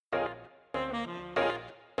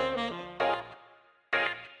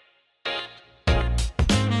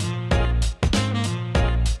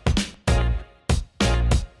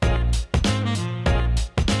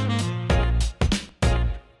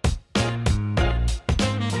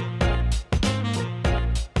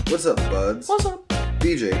What's up, buds? What's up?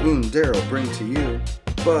 BJ and Daryl bring to you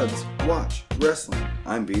Buds Watch Wrestling.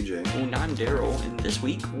 I'm BJ. And I'm Daryl, and this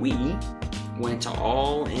week we went to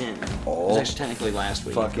All In. It was actually technically last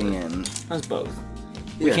week. Fucking in. It was both.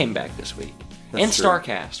 We came back this week. That's and true.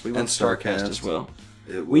 Starcast. We went to Starcast as well.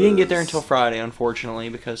 We didn't get there until Friday, unfortunately,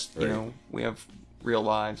 because, you know, we have real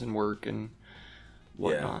lives and work and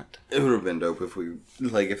whatnot. Yeah. It would have been dope if we,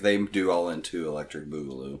 like, if they do All In 2 Electric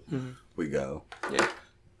Boogaloo, we go. Yeah.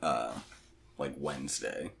 Like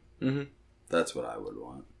Wednesday. Mm-hmm. That's what I would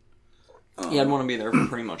want. Yeah, I'd want to be there for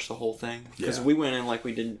pretty much the whole thing. Because Yeah. if we went in like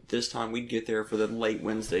we did this time, we'd get there for the late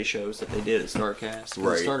Wednesday shows that they did at Starcast.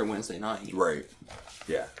 Right. It started Wednesday night. Right.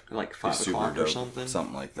 Yeah. Like 5 Super o'clock dope. or something.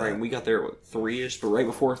 Something like that. Right, we got there at 3-ish, but right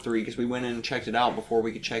before 3, because we went in and checked it out before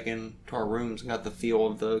we could check in to our rooms and got the feel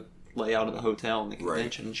of the layout of the hotel and the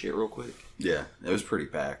convention and shit real quick. Yeah, it was pretty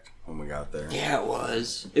packed when we got there. Yeah, it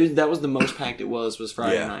was. That was the most packed it was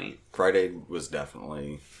Friday night. Friday was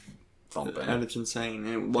definitely thumping. And it's insane. And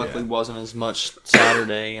it luckily wasn't as much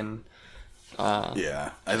Saturday, and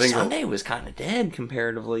yeah, I think Sunday was kind of dead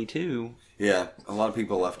comparatively, too. Yeah, a lot of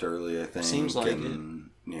people left early, I think. Seems like and,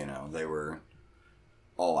 you know, they were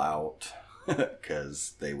all out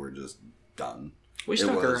because they were just done. We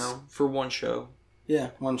stuck around for one show.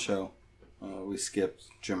 Yeah, one show. We skipped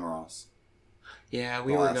Jim Ross. Yeah,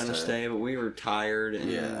 we were going to stay, but we were tired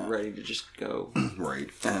and ready to just go. Right.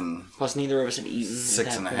 And plus, neither of us had eaten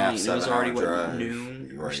 6.5, 7 It was already, drive.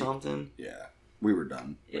 noon or something? Yeah. We were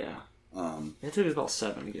done. Yeah. It took us about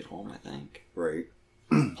 7 to get home, I think. Right.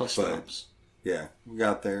 Plus stops. Yeah. We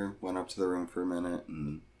got there, went up to the room for a minute,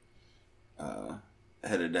 and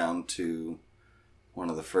headed down to one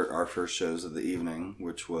of our first shows of the evening,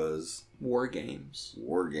 which was War Games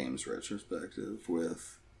retrospective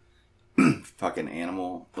with fucking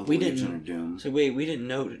Animal, the we Legion of Doom. So we didn't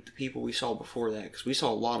know the people we saw before that, because we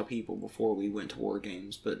saw a lot of people before we went to War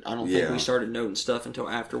Games, but I don't think we started noting stuff until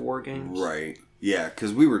after War Games. Right. Yeah,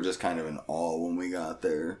 because we were just kind of in awe when we got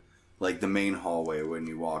there. Like, the main hallway when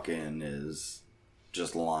you walk in is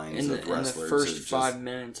just lines of wrestlers. In the first 5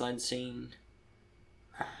 minutes, I'd seen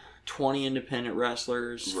 20 independent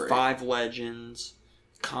wrestlers, 5 legends,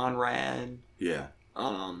 Conrad,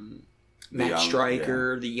 Matt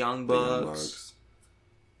Striker, the Young Bucks.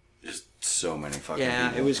 Just so many fucking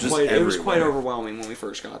people. It was quite overwhelming when we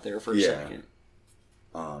first got there for a second.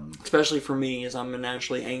 Especially for me, as I'm a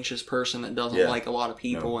naturally anxious person that doesn't like a lot of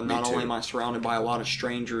people, and not only am I surrounded by a lot of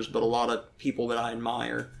strangers, but a lot of people that I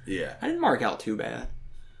admire. Yeah. I didn't mark out too bad.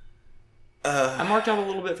 I marked out a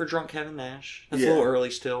little bit for Drunk Kevin Nash. That's a little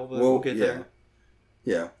early still, but we'll get there.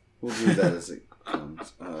 Yeah, we'll do that as it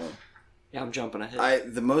comes. Yeah, I'm jumping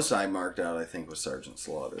ahead. The most I marked out, I think, was Sergeant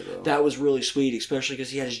Slaughter, though. That was really sweet, especially because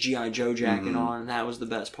he had his G.I. Joe jacket on, and that was the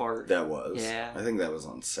best part. That was. Yeah. I think that was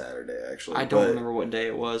on Saturday, actually. I don't remember what day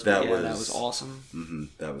it was, but that was awesome. Mm-hmm,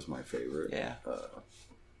 that was my favorite. Yeah.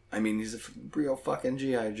 I mean, he's a real fucking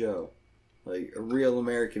G.I. Joe. Like, a real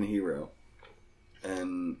American hero.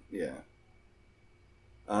 And, yeah.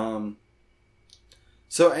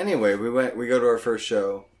 So anyway, we go to our first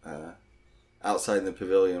show outside the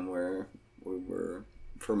pavilion where we were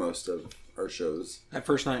for most of our shows. That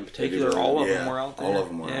first night in particular, all of them were out there. All of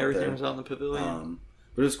them were out there. Everything was out in the pavilion.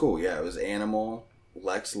 But it was cool. Yeah, it was Animal,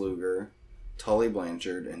 Lex Luger, Tully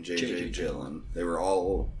Blanchard, and J.J. Dillon. They were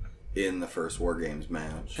all in the first War Games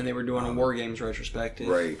match. And they were doing a War Games retrospective.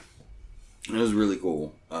 Right. It was really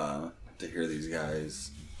cool to hear these guys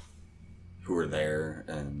who were there,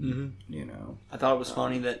 and you know, I thought it was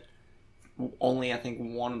funny that only I think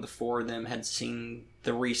one of the 4 of them had seen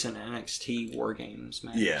the recent NXT War Games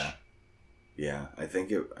match. Yeah. I think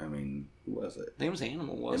it. I mean, who was it? I think it was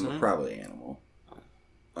Animal, wasn't it? Probably Animal.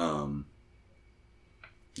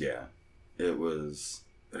 Yeah, it was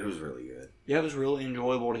really good. Yeah, it was really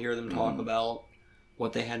enjoyable to hear them talk about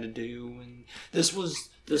what they had to do, and this was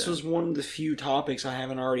one of the few topics I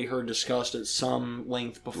haven't already heard discussed at some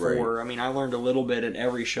length before. Right. I mean, I learned a little bit at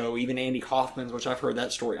every show, even Andy Kaufman's, which I've heard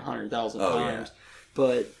that story 100,000 times. Yeah.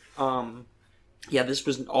 But this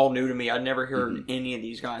was all new to me. I'd never heard any of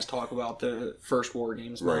these guys talk about the first War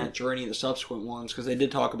Games match or any of the subsequent ones, because they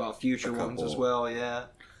did talk about future ones as well. Yeah.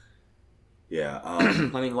 Yeah.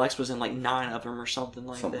 I mean, Lex was in like 9 of them or something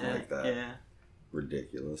like that. Yeah.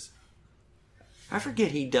 Ridiculous. I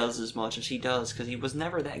forget he does as much as he does, because he was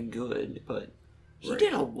never that good, but he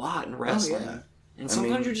did a lot in wrestling. Oh, yeah. And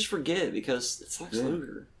sometimes you just forget, because it's Lex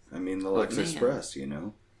Luger. I mean, the Lex Express, you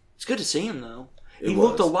know. It's good to see him, though. He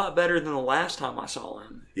looked a lot better than the last time I saw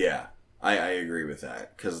him. Yeah, I agree with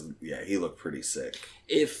that, because, he looked pretty sick.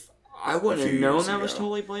 If I wouldn't have few known years that was ago.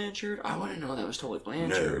 Tully Blanchard. I wouldn't have known that was Tully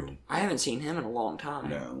Blanchard. No. I haven't seen him in a long time.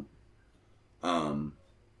 No.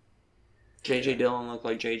 J.J. Dillon looked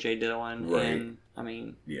like J.J. Dillon. Right. And, I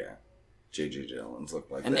mean... Yeah. J.J. Dillon's look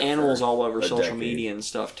like and that. animals all over a social decade. media and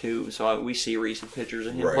stuff, too. So we see recent pictures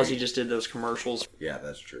of him. Right. Plus, he just did those commercials. Yeah,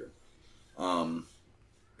 that's true.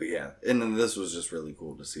 But yeah, and then this was just really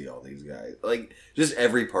cool to see all these guys. Like, just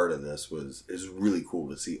every part of this is really cool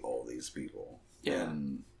to see all these people. Yeah.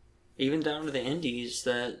 And even down to the indies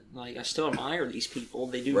that, like, I still admire these people.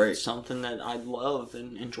 They do something that I love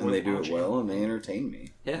and enjoy and they do watching. it well, and they entertain me.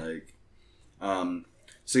 Yeah. Like,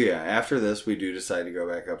 so yeah, after this, we do decide to go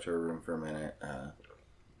back up to our room for a minute,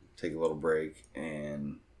 take a little break,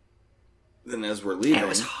 and then as we're leaving... And it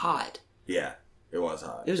was hot. Yeah, it was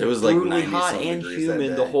hot. It was like brutally hot 90-something and degrees that humid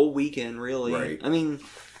day. the whole weekend, really. Right. I mean,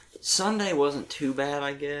 Sunday wasn't too bad,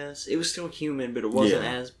 I guess. It was still humid, but it wasn't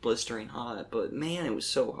as blistering hot. But man, it was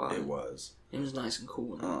so hot. It was. It was nice and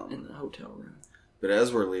cool in the hotel room. But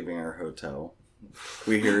as we're leaving our hotel,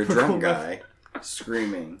 we hear a drunk guy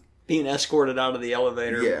screaming. Being escorted out of the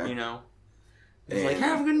elevator, Yeah. you know. He's like,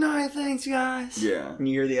 have a good night, thanks, guys. Yeah. And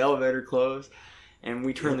you hear the elevator close. And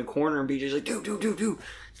we turn the corner, and BJ's like, dude,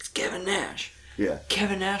 it's Kevin Nash. Yeah.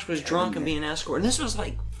 Kevin Nash was drunk and being escorted. And this was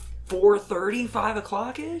like 4:30, 5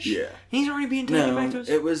 o'clock-ish? Yeah. He's already being taken back to his...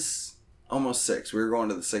 it was almost 6. We were going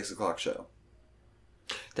to the 6 o'clock show.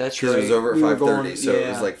 That's Because right. it was over at We were 5:30, going- so it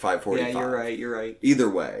was like 5:45. Yeah, you're right. Either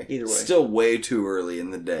way. Still way too early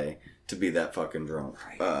in the day to be that fucking drunk.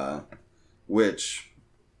 Right. Which,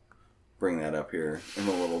 bring that up here in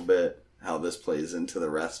a little bit, how this plays into the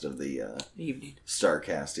rest of the Evening.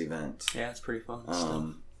 StarCast event. Yeah, it's pretty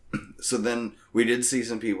fun. So then we did see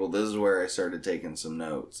some people. This is where I started taking some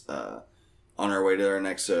notes. On our way to our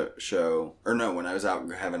next show, or no, when I was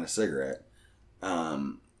out having a cigarette,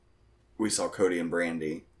 we saw Cody and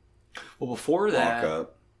Brandy Well, before that, walk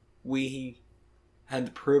up. we had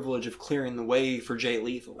the privilege of clearing the way for Jay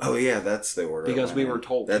Lethal. Oh yeah, that's the order. Because we were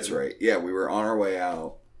told That's to. right. Yeah, we were on our way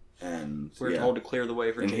out, and We were told to clear the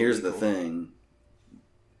way for And Jay here's Lethal. the thing,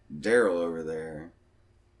 Daryl over there.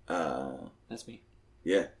 That's me.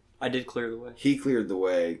 Yeah, I did clear the way. he cleared the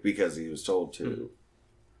way because he was told to. Mm-hmm.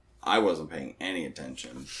 I wasn't paying any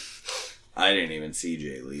attention. I didn't even see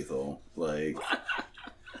Jay Lethal. Like,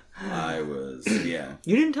 I was, yeah.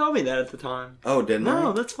 You didn't tell me that at the time. Oh, didn't I?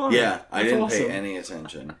 No, that's funny. Yeah, I That's didn't awesome. pay any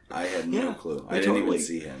attention. I had no Yeah, clue. I I didn't totally- even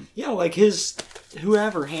see him. Yeah, like his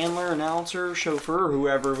whoever, handler, announcer, chauffeur,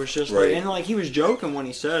 whoever was just like, Right. and like he was joking when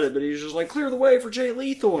he said it, but he was just like, clear the way for Jay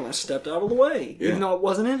Lethal, and I stepped out of the way. Yeah. Even though it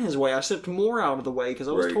wasn't in his way, I stepped more out of the way because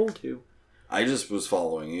I was Right. told to. I just was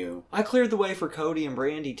following you. I cleared the way for Cody and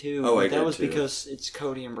Brandy too. Oh, but I that did, was too. because it's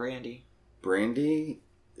Cody and Brandy. Brandy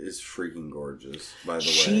is freaking gorgeous, by the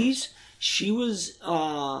way. She was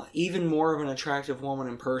even more of an attractive woman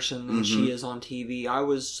in person than she is on TV. I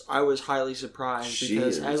was highly surprised She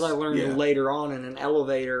because is, as I learned later on in an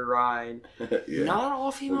elevator ride, Yeah. not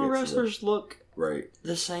all female We'll get to wrestlers look Right.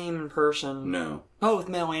 the same in person. No. Both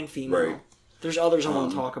male and female. Right. There's others I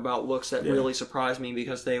want to talk about looks that yeah. really surprised me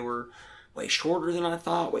because they were way shorter than I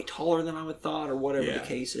thought, way taller than I would thought, or whatever Yeah. the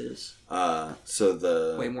case is. So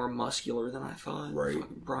the... Way more muscular than I thought. Right.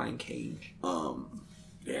 Fucking Brian Cage.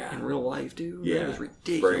 Yeah. In real life, dude. Yeah. That was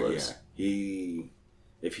ridiculous. Right, yeah.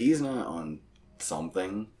 If he's not on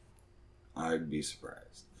something, I'd be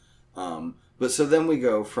surprised. But so then we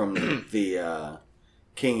go from the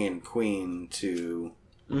king and queen to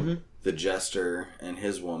the jester and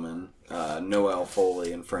his woman, Noelle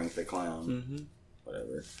Foley and Frank the Clown.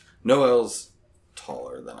 Whatever. Noelle's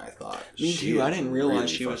taller than I thought. Me She too. I is didn't realize really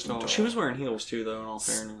she was fucking tall. She was wearing heels too, though. In all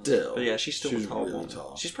fairness, Still. but yeah, she's still She's a tall really woman.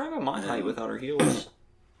 tall. She's probably about my height without her heels.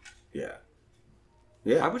 Yeah.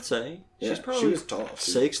 Yeah. I would say she's she probably was tall.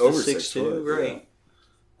 She 6 was to over 6'2", foot, right?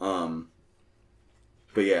 Yeah.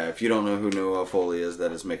 But yeah, if you don't know who Noelle Foley is,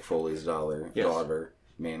 that is Mick Foley's daughter,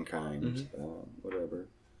 Mankind, whatever.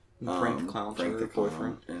 Frank the Clown's Frank her the Clown.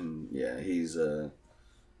 boyfriend. And yeah, he's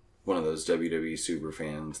one of those WWE super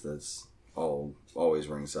fans that's always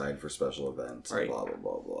ringside for special events. Right. And blah blah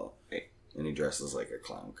blah blah. Right. And he dresses like a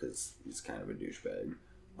clown because he's kind of a douchebag.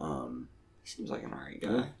 Seems like an alright guy.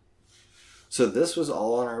 Yeah. So this was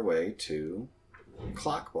all on our way to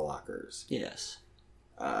Clock Blockers. Yes.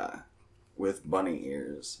 With Bunny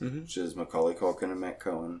Ears, which is Macaulay Culkin and Matt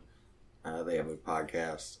Cohen. They have a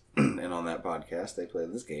podcast, and on that podcast, they play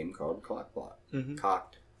this game called Clock Block.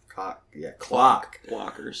 Clock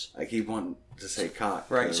Blockers. I keep wanting to say cock.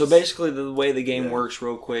 Right. So basically, the way the game works,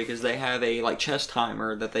 real quick, is they have a chess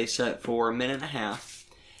timer that they set for a minute and a half,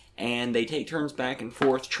 and they take turns back and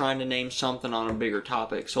forth trying to name something on a bigger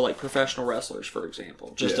topic. So like professional wrestlers, for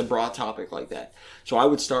example, just a broad topic like that. So I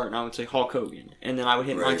would start and I would say Hulk Hogan, and then I would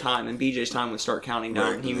hit my time, and BJ's time would start counting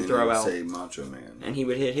down, and he would throw out, say Macho Man, and he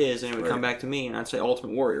would hit his, and it would come back to me, and I'd say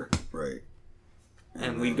Ultimate Warrior, right,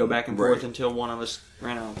 and we'd go back and forth until one of us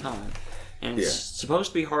ran out of time. And it's supposed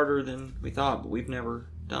to be harder than we thought, but we've never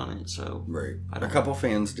done it, so right. A couple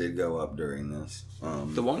fans did go up during this.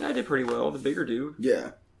 The one guy did pretty well, the bigger dude.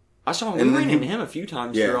 Yeah. I saw him. We ran into him a few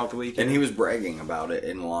times throughout the weekend. And he was bragging about it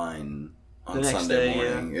in line on Sunday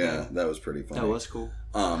morning. Yeah, that was pretty funny. That was cool.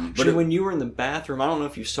 But when you were in the bathroom, I don't know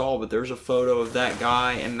if you saw, but there's a photo of that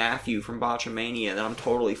guy and Matthew from Botchamania that I'm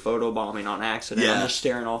totally photobombing on accident. I'm just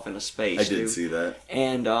staring off into space. I did see that.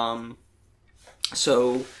 And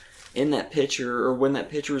so in that picture, or when that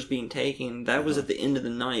picture was being taken, that was at the end of the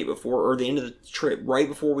night before, or the end of the trip, right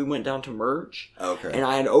before we went down to merch. Okay. And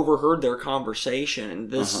I had overheard their conversation, and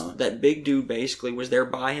that big dude basically was there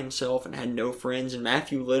by himself and had no friends, and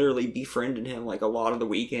Matthew literally befriended him like a lot of the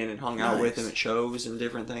weekend and hung out with him at shows and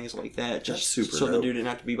different things like that. Just super so dope. the dude didn't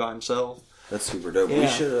have to be by himself. That's super dope. Yeah. We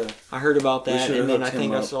should I heard about that, and then I hooked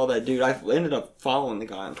think him I up. saw that dude. I ended up following the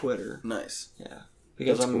guy on Twitter. Nice. Yeah.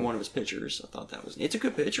 Because That's I'm in cool. one of his pictures. I thought that was... It's a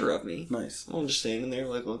good picture of me. Nice. I'm just standing there,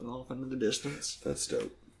 like, looking off into the distance. That's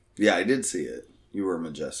dope. Yeah, I did see it. You were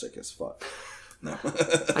majestic as fuck. No.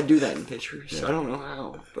 I do that in pictures. Yeah. I don't know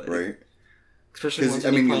how, but... Right. Especially once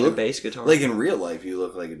I'm playing a bass guitar. Like, in real life, you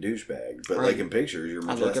look like a douchebag. But, like, in pictures, you're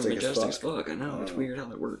majestic, I look majestic as fuck. I know. Oh. It's weird how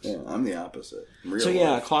that works. Yeah, I'm the opposite.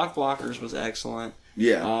 Clock Blockers was excellent.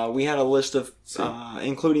 Yeah. We had a list of,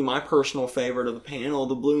 including my personal favorite of the panel,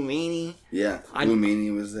 the Blue Meanie. Yeah, Blue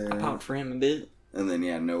Meanie was there. I popped for him a bit. And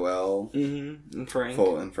then, Noel. Mm-hmm. And Frank.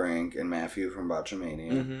 And Frank and Matthew from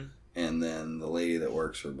Botchamania. Mm-hmm. And then the lady that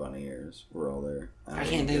works for Bunny Ears. We're all there. I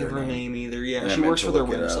can't think of her name either. Yeah, she works for their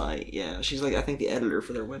website. Yeah, she's like, I think, the editor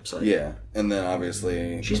for their website. Yeah, and then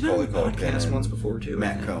obviously she's been on the podcast once before too.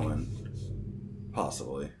 Matt Cohen,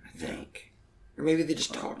 possibly. I think, or maybe they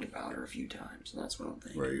just talked about her a few times, and that's what I'm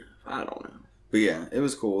thinking. Right. I don't know. But yeah, it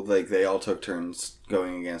was cool. Like they all took turns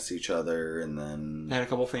going against each other, and then had a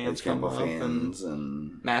couple fans come up,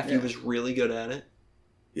 and Matthew was really good at it.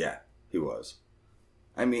 Yeah, he was.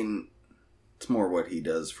 I mean, it's more what he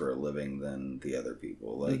does for a living than the other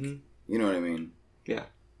people. Like, you know what I mean? Yeah.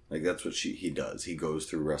 Like, that's what he does. He goes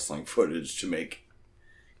through wrestling footage to make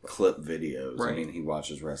clip videos. Right. I mean, he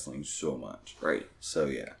watches wrestling so much. Right. So,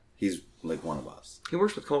 yeah. He's like one of us. He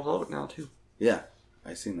works with Cultaholic now, too. Yeah.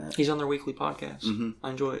 I seen that. He's on their weekly podcast. Mm-hmm. I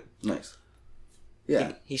enjoy it. Nice.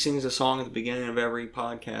 Yeah. He sings a song at the beginning of every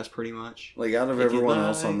podcast, pretty much. Like, out of everyone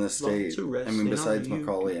else on this stage, I mean, besides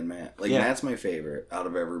Macaulay and Matt. Like, Matt's my favorite out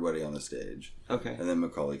of everybody on the stage. Okay. And then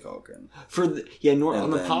Macaulay Culkin.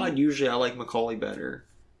 On the pod, usually I like Macaulay better.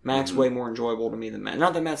 Matt's way more enjoyable to me than Matt.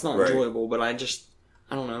 Not that Matt's not enjoyable, but I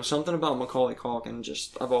don't know. Something about Macaulay Culkin,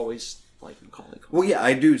 I've always liked Macaulay Culkin. Well, yeah,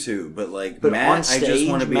 I do too, but Matt, on stage, I just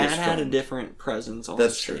want to be Matt his friend. had a different presence on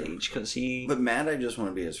stage because he. But Matt, I just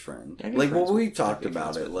want to be his friend. Like, well, we talked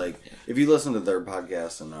about it. Like, if you listen to their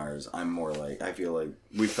podcast and ours, I'm more like, I feel like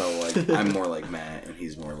we felt like I'm more like Matt and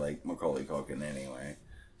he's more like Macaulay Culkin anyway.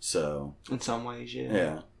 So. In some ways, yeah.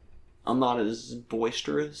 Yeah. I'm not as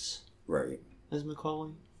boisterous. Right. As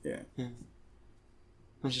Macaulay. Yeah.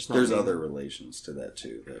 It's just not There's other relations to that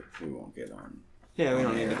too that we won't get on. Yeah, we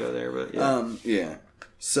don't need to go there, but yeah.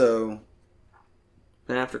 So.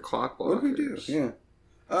 Then after Clock Blockers. What did we do? Yeah.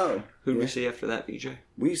 Oh. Who did we see after that, BJ?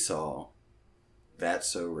 We saw That's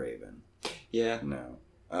So Raven. Yeah. No.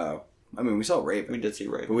 Oh. I mean, we saw Raven. We did see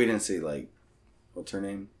Raven. But we didn't see, like, what's her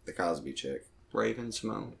name? The Cosby chick. Raven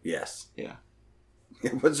Simone. Yes. Yeah.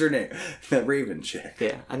 What's her name? That Raven chick.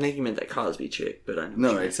 Yeah. I think you meant that Cosby chick, but I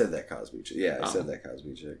know. No, I said that Cosby chick. Yeah, I said that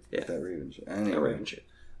Cosby chick. Yeah. That Raven chick. Anyway. That Raven chick.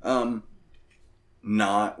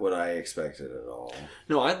 Not what I expected at all.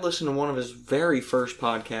 No, I listened to one of his very first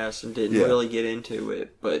podcasts and didn't really get into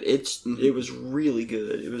it, but it was really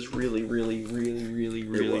good. It was really, really, really,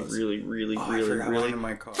 really, really I forgot mine in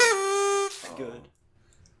my car. Good.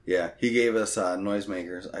 Yeah, he gave us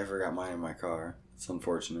noisemakers. I forgot mine in my car. It's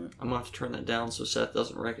unfortunate. I'm gonna have to turn that down so Seth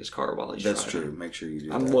doesn't wreck his car while he's That's driving. true. Make sure you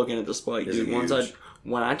do I'm that. looking at the spike, dude.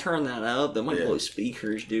 When I turn that up, then my Yeah. blow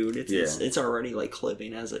speakers, dude. It's already like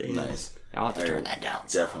clipping as it is. Nice. I'll have to turn that down.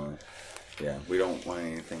 Definitely. Yeah, we don't want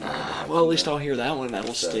anything. Well, at least I'll hear that one.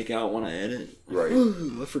 That'll stick out when I edit. Right.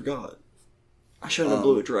 Ooh, I forgot. I shouldn't have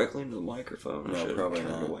blew it directly into the microphone. No, probably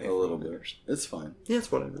not. A little bit. It's fine. Yeah,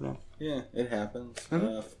 it's whatever now. Yeah, it happens.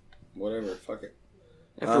 Whatever. Fuck it.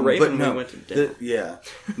 After Raven, we went to dinner. Yeah.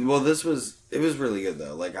 Well, it was really good,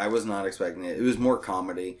 though. Like, I was not expecting it. It was more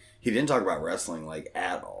comedy. He didn't talk about wrestling, like,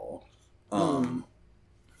 at all.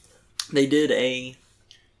 They did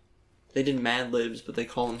Mad Libs, but they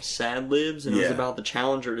call them Sad Libs, and it was about the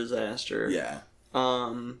Challenger disaster. Yeah.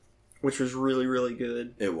 Which was really, really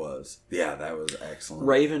good. It was. Yeah, that was excellent.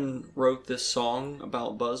 Raven wrote this song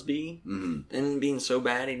about Busby, and being so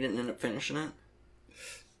bad he didn't end up finishing it.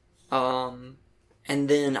 And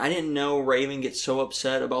then I didn't know Raven gets so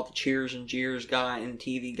upset about the Cheers and Jeers guy and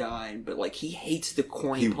TV Guide, but like he hates the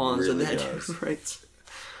corny puns really that does. dude writes.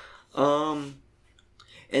 And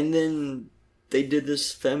then they did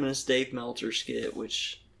this feminist Dave Meltzer skit,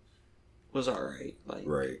 which was alright. Like,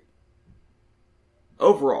 right.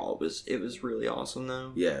 Overall, it was really awesome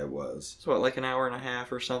though. Yeah, it was. So like an hour and a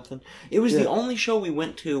half or something. It was the only show we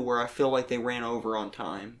went to where I feel like they ran over on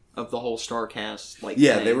time of the whole StarCast. Like,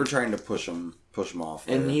 yeah, thing. they were trying to push him off.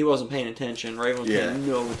 There. And he wasn't paying attention. Raven was paying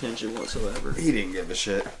no attention whatsoever. He didn't give a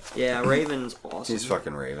shit. Yeah, Raven's awesome. He's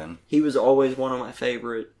fucking Raven. He was always one of my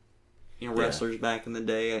favorite, wrestlers back in the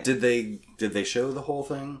day. Did they show the whole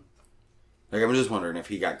thing? Like, I'm just wondering if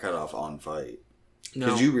he got cut off on Fight. No.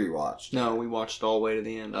 Because you rewatched. No, we watched all the way to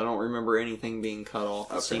the end. I don't remember anything being cut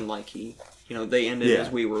off. It seemed like they ended as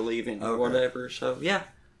we were leaving or whatever. So, yeah.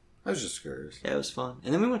 I was just curious. Yeah, it was fun.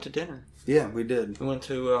 And then we went to dinner. Yeah, we did. We went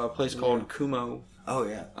to a place called Kumo. Oh,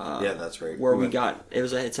 yeah. Yeah, that's right. Where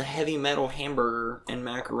it's a heavy metal hamburger and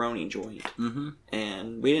macaroni joint. Mm-hmm.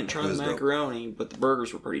 And we didn't try the macaroni, but the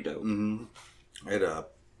burgers were pretty dope. Mm-hmm. I had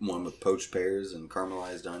one with poached pears and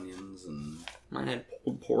caramelized onions, and mine had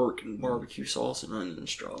pulled pork and barbecue sauce and onion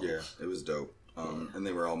straws. Yeah, it was dope. And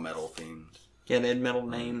they were all metal themed. Yeah, they had metal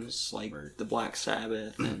names like the Black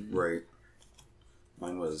Sabbath and right.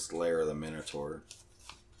 Mine was Lair of the Minotaur.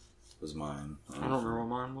 Was mine. I don't remember what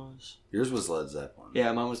mine was. Yours was Led Zeppelin.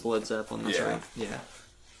 Yeah, mine was the Led Zeppelin. That's right. Yeah.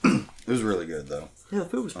 It was really good though. Yeah, the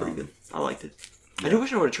food was pretty good. I liked it. Yeah. I do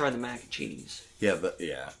wish I would have tried the mac and cheese. Yeah,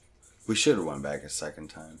 we should have went back a second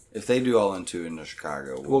time. If they do all into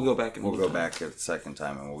Chicago, we'll go back. We'll go back a second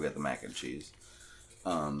time and we'll get the mac and cheese.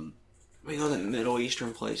 We go to that Middle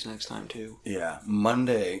Eastern place next time too. Yeah,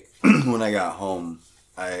 Monday when I got home,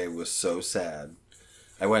 I was so sad.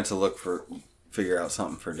 I went to figure out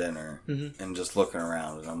something for dinner, and just looking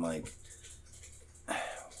around, and I'm like,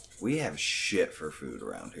 we have shit for food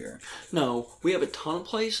around here. No, we have a ton of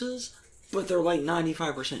places. But they're like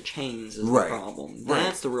 95% chains is the problem.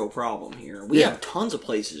 That's the real problem here. We have tons of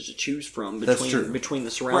places to choose from between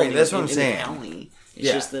the surroundings that's what I'm and saying. the county. It's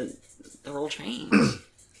just that they're all chains.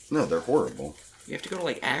 No, they're horrible. You have to go to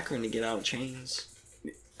like Akron to get out of chains.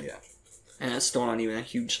 Yeah. And that's still not even a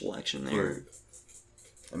huge selection there. Right.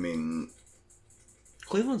 I mean,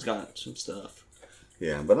 Cleveland's got some stuff.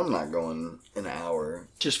 Yeah, but I'm not going an hour.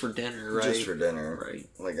 Just for dinner, right? Just for dinner. Right.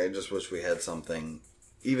 Like, I just wish we had something...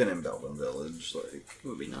 Even in Belden Village, like... It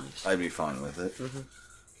would be nice. I'd be fine with it.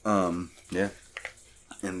 Mm-hmm. Yeah.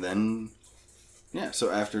 And then... Yeah,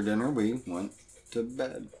 so after dinner, we went to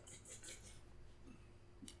bed.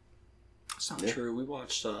 That's not true. We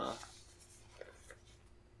watched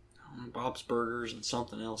Bob's Burgers and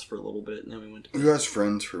something else for a little bit, and then we went to bed. We watched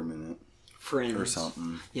Friends for a minute. Friends. Or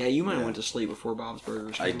something. Yeah, you might have went to sleep before Bob's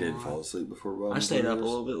Burgers. I did fall asleep before Bob's Burgers. I stayed up a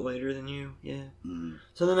little bit later than you, yeah. Mm.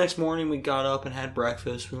 So the next morning we got up and had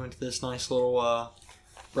breakfast. We went to this nice little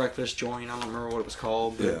breakfast joint. I don't remember what it was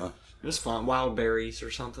called. But it was fun. Wild Berries or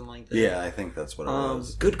something like that. Yeah, I think that's what it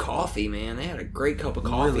was. Good coffee, man. They had a great cup of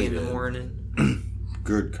coffee in the morning.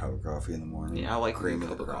 Good cup of coffee in the morning. Yeah, I like a good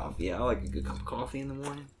cup of coffee. Yeah, I like a good cup of coffee in the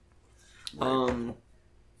morning. Right.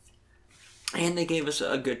 And they gave us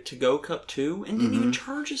a good to-go cup, too, and didn't even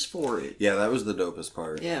charge us for it. Yeah, that was the dopest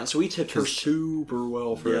part. Yeah, so we tipped her super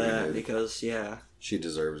well for that, because, she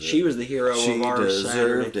deserves it. She was the hero of our Saturday. She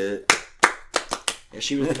deserved it. Yeah,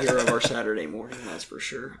 she was the hero of our Saturday morning, that's for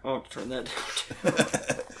sure. I'll have to turn that down.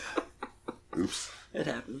 Oops. It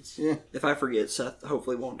happens. Yeah. If I forget, Seth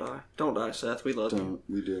hopefully won't die. Don't die, Seth. We love you.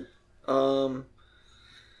 We do.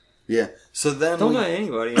 Yeah. So then... Don't die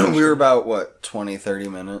anybody. We were about, 20, 30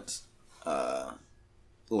 minutes...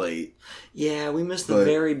 late. Yeah, we missed the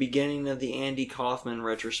very beginning of the Andy Kaufman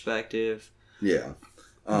retrospective. Yeah.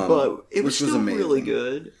 But it was still really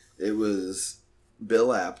good. It was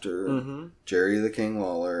Bill Apter, Jerry the King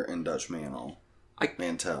Lawler, and Dutch Mantell.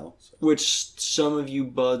 So. Which some of you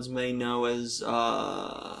buds may know as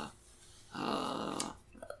WWE. I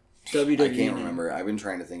can't remember. I've been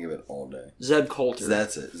trying to think of it all day. Zeb Coulter.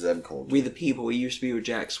 That's it, Zeb Coulter. We the People. He used to be with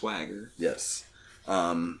Jack Swagger. Yes.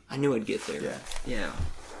 I knew I'd get there. Yeah.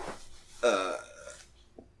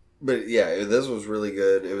 But yeah, this was really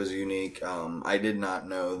good. It was unique. I did not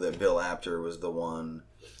know that Bill Apter was the one.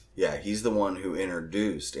 Yeah, he's the one who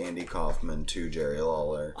introduced Andy Kaufman to Jerry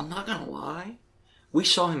Lawler. I'm not gonna lie. We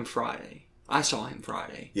saw him Friday. I saw him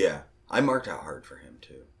Friday. Yeah, I marked out hard for him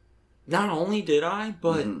too. Not only did I,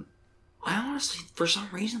 but I honestly, for some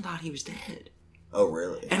reason, thought he was dead. Oh,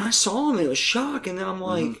 really? And I saw him and it was shock, and then I'm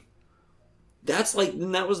like, that's like,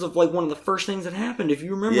 and that was like one of the first things that happened. If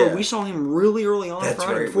you remember, we saw him really early on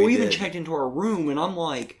Friday before we even checked into our room, and I'm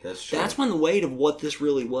like, that's when the weight of what this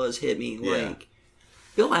really was hit me. Like,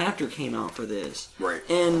 Bill Apter came out for this. Right.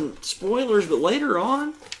 And spoilers, but later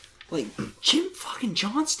on, like, Jim fucking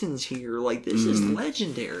Johnston's here. Like, this is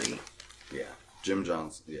legendary. Yeah. Jim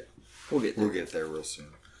Johnston, yeah. We'll get there. We'll get there real soon.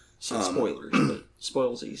 Spoilers, but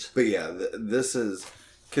spoilsies. But yeah, this is...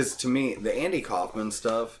 Because to me, the Andy Kaufman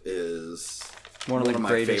stuff is... One of the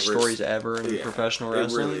greatest stories ever in professional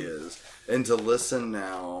wrestling. It really is. And to listen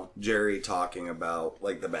now, Jerry talking about,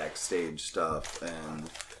 like, the backstage stuff and...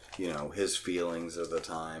 you know, his feelings of the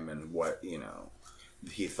time and what, you know,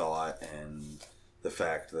 he thought, and the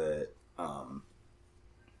fact that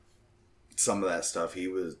some of that stuff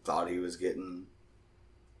thought he was getting.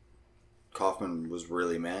 Kaufman was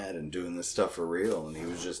really mad and doing this stuff for real, and he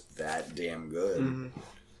was just that damn good.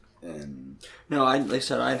 And no, like I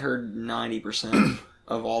said, I'd heard 90%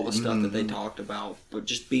 of all the stuff that they talked about, but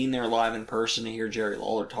just being there live in person to hear Jerry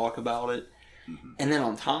Lawler talk about it, and then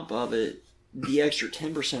on top of it, the extra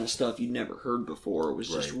 10% of stuff you'd never heard before was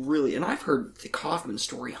just really... And I've heard the Kaufman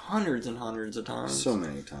story hundreds and hundreds of times. So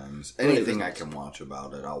many times. Anything I can watch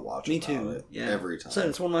about it, I'll watch about it. Yeah. Every time. So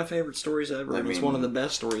it's one of my favorite stories ever. I mean, it's one of the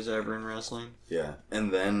best stories ever in wrestling. Yeah.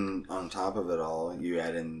 And then, on top of it all, you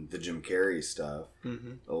add in the Jim Carrey stuff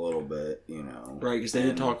a little bit, you know. Right, because they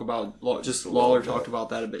did talk about... Just Lawler talked about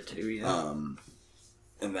that a bit too, yeah.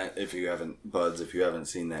 And that, if you haven't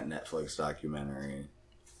seen that Netflix documentary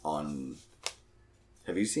on...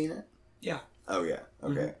 Have you seen it? Yeah. Oh, yeah.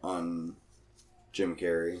 Okay. On Jim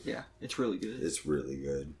Carrey. Yeah, it's really good. It's really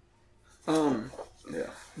good. Yeah.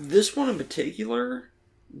 This one in particular,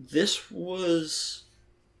 this was...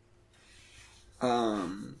 I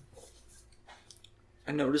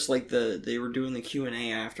noticed, like, they were doing the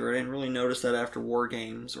Q&A after. I didn't really notice that after War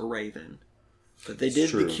Games or Raven. But they did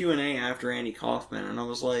the Q&A after Andy Kaufman, and I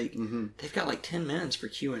was like, they've got, like, 10 minutes for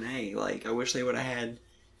Q&A. Like, I wish they would have had...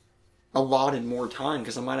 allotted more time,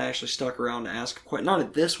 because I might have actually stuck around to ask not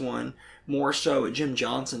at this one, more so at Jim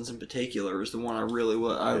Johnson's in particular is the one I really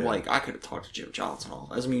would I could have talked to Jim Johnson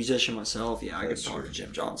all as a musician myself. I could have talked to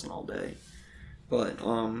Jim Johnson all day, but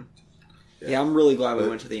I'm really glad we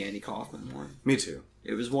went to the Andy Kaufman one. Me too.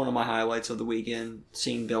 It was one of my highlights of the weekend,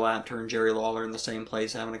 seeing Bill Apter and Jerry Lawler in the same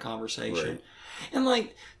place having a conversation. And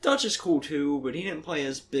like Dutch is cool too, but he didn't play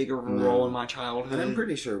as big of a role in my childhood. And I'm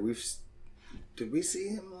pretty sure did we see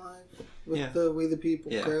him live with the We the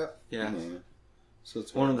People crap? Yeah. So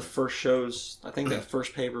it's one of the first shows, I think that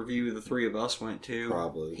first pay-per-view the three of us went to.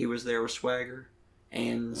 Probably. He was there with Swagger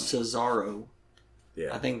and Cesaro.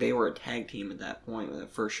 Yeah. I think they were a tag team at that point with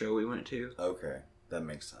that first show we went to. Okay. That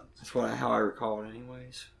makes sense. That's how I recall it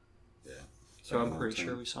anyways. Yeah. So I'm pretty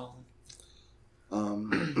sure we saw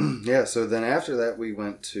him. Yeah, so then after that we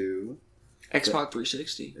went to... Xbox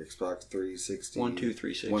 360. Xbox 360.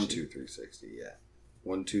 12360. 12360, yeah.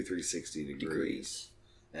 12360 degrees.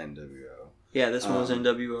 NWO. Yeah, this one was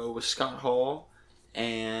NWO with Scott Hall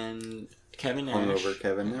and Kevin Nash. Hungover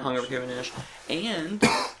Kevin Nash. And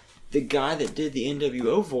the guy that did the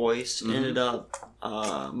NWO voice ended up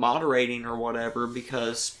moderating or whatever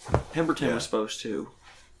because Pemberton was supposed to.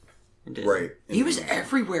 Right. He was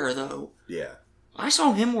everywhere, though. Yeah. I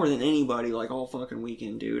saw him more than anybody, like, all fucking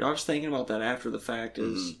weekend, dude. I was thinking about that after the fact,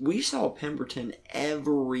 is we saw Pemberton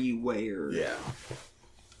everywhere. Yeah.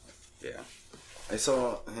 Yeah. I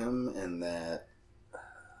saw him and that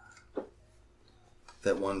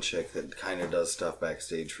one chick that kind of does stuff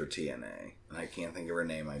backstage for TNA. And I can't think of her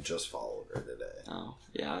name. I just followed her today. Oh,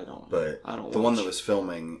 yeah, I don't. But the one that was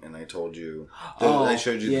filming, and I told you, I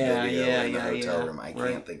showed you the video in the hotel room. I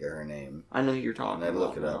can't think of her name. I know who you're talking about. I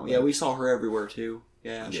look it up. Yeah, we saw her everywhere too.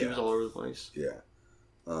 Yeah, she was all over the place. Yeah.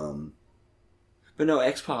 But no,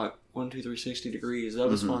 X-Pac 12360 degrees. That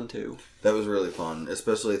was fun too. That was really fun,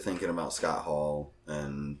 especially thinking about Scott Hall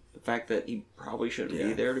and the fact that he probably shouldn't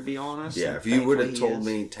be there, to be honest. Yeah, if you would have told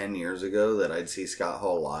me 10 years ago that I'd see Scott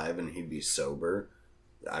Hall live and he'd be sober,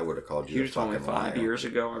 I would have called you a fucking liar. If you told me 5 years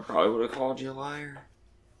ago, I probably would have called you a liar.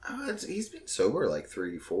 He's been sober like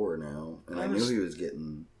 3-4 now, and I knew he was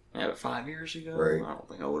getting... Yeah, but 5 years ago? Right. I don't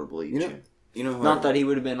think I would have believed you. You know what? Not that he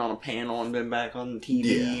would have been on a panel and been back on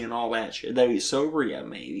TV and all that shit. That he's sober, yeah,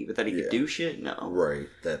 maybe. But that he could do shit, no. Right,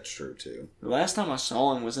 that's true too. The last time I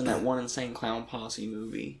saw him was in that one Insane Clown Posse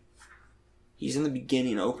movie. He's in the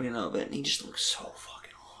beginning, opening of it, and he just looks so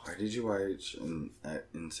fucking awesome. Why did you watch that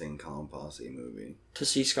Insane Clown Posse movie? To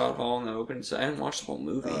see Scott Hall in the opening. So I didn't watch the whole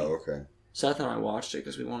movie. Oh, okay. Seth and I watched it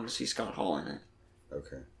because we wanted to see Scott Hall in it.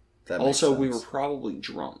 Okay. That also, makes we sense. were probably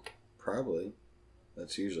drunk. Probably.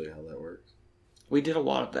 That's usually how that works. We did a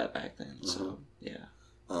lot of that back then, so, yeah.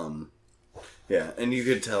 Yeah, and you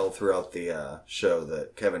could tell throughout the show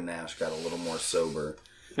that Kevin Nash got a little more sober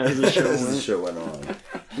As the show went on.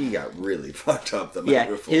 He got really fucked up the night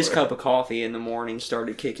before. His cup of coffee in the morning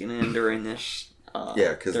started kicking in during this.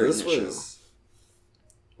 Because this was...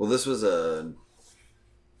 Well, this was a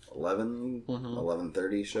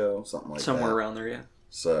 11:30 show, something like that. Somewhere around there, yeah.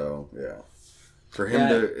 So, yeah. For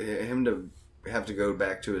him to have to go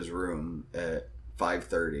back to his room at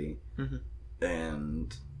 5:30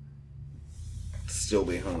 and still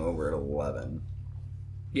be hungover at 11.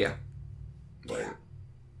 Yeah. Like,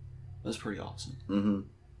 That's pretty awesome. Mm-hmm.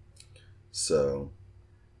 So.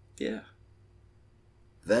 Yeah.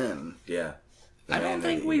 Then, yeah. I don't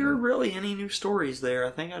think we heard really any new stories there. I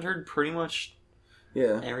think I'd heard pretty much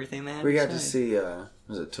everything they had We to got say. to see,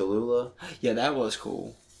 was it Tallulah? Yeah, that was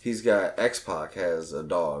cool. He's got, X-Pac has a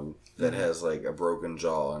dog that has like a broken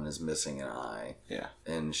jaw and is missing an eye. Yeah.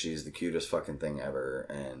 And she's the cutest fucking thing ever,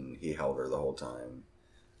 and he held her the whole time.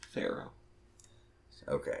 Pharaoh.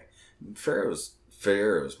 Okay. Pharaoh's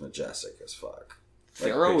majestic as fuck.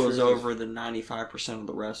 Pharaoh was over the 95% of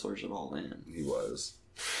the wrestlers at All In. He was.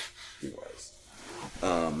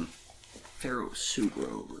 Pharaoh was super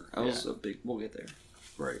over. That was a big... We'll get there.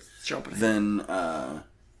 Right. Jumping ahead. Then,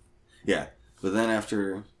 but then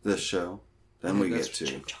after this show, then we get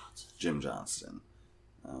to Jim Johnston.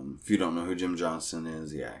 If you don't know who Jim Johnston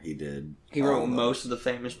is, he did. He wrote most of the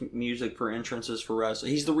famous music for entrances for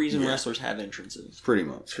wrestling. He's the reason wrestlers have entrances. Pretty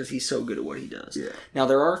much. Because he's so good at what he does. Yeah. Now,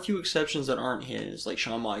 there are a few exceptions that aren't his, like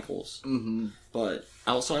Shawn Michaels. Mm-hmm. But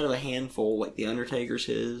outside of a handful, like The Undertaker's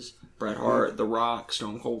his, Bret Hart, The Rock,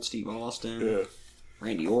 Stone Cold Steve Austin,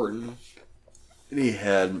 Randy Orton. He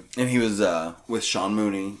was with Sean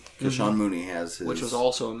Mooney, because Sean Mooney has his... Which was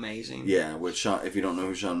also amazing. Yeah, if you don't know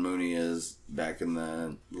who Sean Mooney is, back in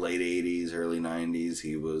the late 80s, early 90s,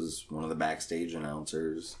 he was one of the backstage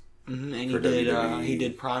announcers. Mm-hmm. And he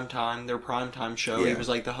did Primetime, their Primetime show. Yeah. He was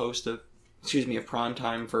like the host of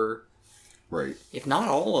Primetime for... Right. If not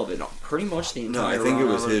all of it, pretty much the entire No, I think it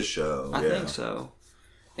was his show. I think so.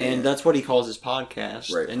 And that's what he calls his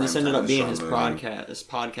podcast. Right. And this ended up being his Mooney.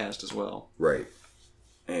 podcast as well. Right.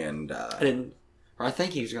 And I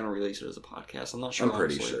think he was going to release it as a podcast. I'm not sure. I'm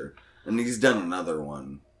pretty sure. And he's done another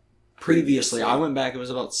one. Previously, I went back. It was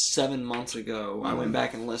about 7 months ago. I went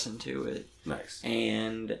back and listened to it. Nice.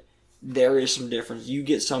 And there is some difference. You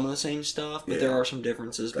get some of the same stuff, but there are some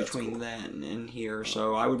differences between that and here.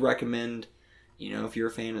 So I would recommend, if you're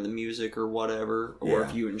a fan of the music or whatever, or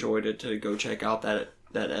if you enjoyed it, to go check out that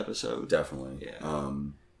episode. Definitely. Yeah.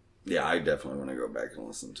 Yeah, I definitely want to go back and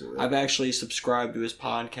listen to it. I've actually subscribed to his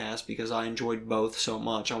podcast because I enjoyed both so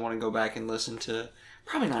much. I want to go back and listen to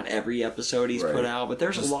probably not every episode he's put out, but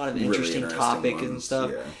there's a lot of interesting topics and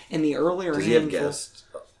stuff. Yeah. In the earlier Does he have guests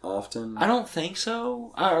often? I don't think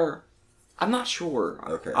so. I'm not sure.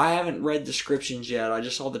 Okay. I haven't read descriptions yet. I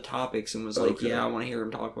just saw the topics and was like, I want to hear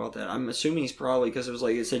him talk about that. I'm assuming he's probably, because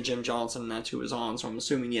it said Jim Johnson and that's who was on, so I'm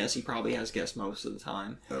assuming, yes, he probably has guests most of the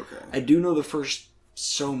time. Okay. I do know the first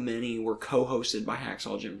so many were co-hosted by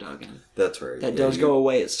Hacksaw Jim Duggan. That's right. That does go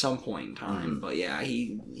away at some point in time, but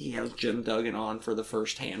he has Jim Duggan on for the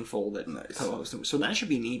first handful that co-hosted. So that should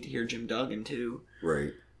be neat to hear Jim Duggan too.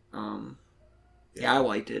 Right. Yeah, I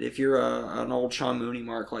liked it. If you're an old Sean Mooney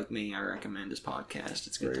mark like me, I recommend his podcast.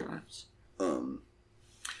 It's good times.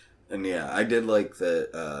 And I did like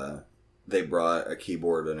that they brought a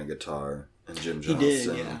keyboard and a guitar, and Jim Johnston. He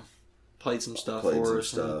did, yeah. Played some stuff for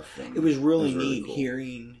us. It was really neat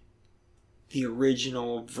hearing the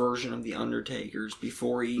original version of The Undertaker's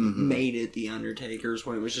before he made it The Undertaker's,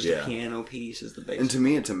 when it was just a piano piece as the bass. And to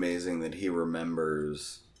me, it's amazing that he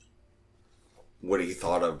remembers what he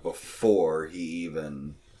thought of before he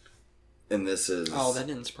even... And this is... Oh, that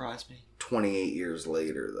didn't surprise me. 28 years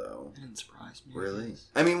later, though. That didn't surprise me. Really?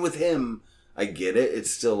 I mean, with him, I get it.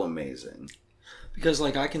 It's still amazing. Because,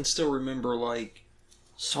 I can still remember,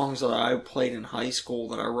 songs that I played in high school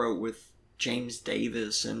that I wrote with James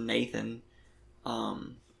Davis and Nathan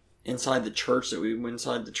inside the church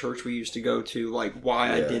we used to go to,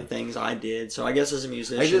 why I did things I did. So I guess as a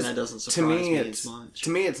musician, that doesn't surprise me as much.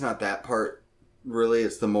 To me, it's not that part, really.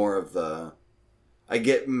 It's the more of the I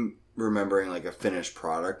get remembering like a finished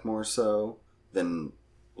product more so than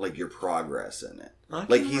like your progress in it.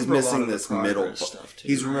 Like he's missing this middle stuff too.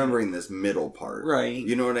 He's remembering this middle part. Right.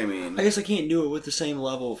 You know what I mean? I guess I can't do it with the same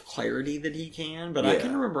level of clarity that he can, but I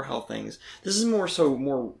can remember how things... This is more...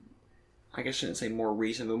 I guess I shouldn't say more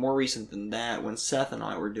recent, but more recent than that, when Seth and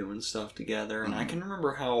I were doing stuff together, and I can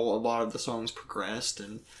remember how a lot of the songs progressed,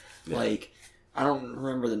 and like... I don't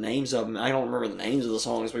remember the names of them. I don't remember the names of the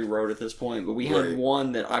songs we wrote at this point, but we had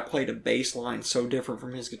one that I played a bass line so different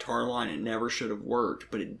from his guitar line it never should have worked,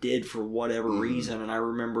 but it did for whatever reason, and I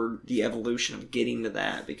remember the evolution of getting to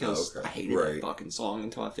that because I hated that fucking song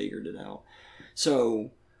until I figured it out.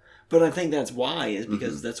 So, but I think that's why, is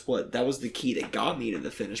because that was the key that got me to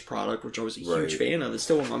the finished product, which I was a huge fan of. It's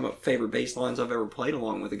still one of my favorite bass lines I've ever played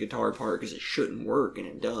along with a guitar part because it shouldn't work, and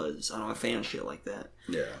it does. I'm a fan of shit like that.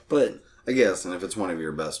 Yeah. But... I guess, and if it's one of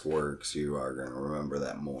your best works, you are going to remember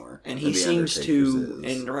that more. And he seems to,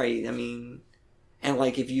 and I mean, and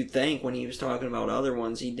like if you think when he was talking about other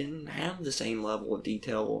ones, he didn't have the same level of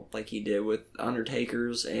detail like he did with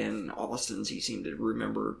Undertaker's and Austin's. He seemed to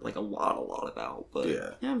remember like a lot about. But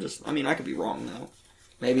yeah, I could be wrong though.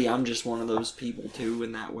 Maybe I'm just one of those people too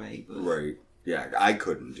in that way. But, right. Yeah, I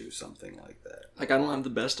couldn't do something like that. Like I don't have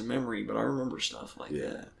the best of memory, but I remember stuff like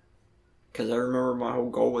that. Because I remember my whole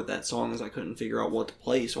goal with that song is I couldn't figure out what to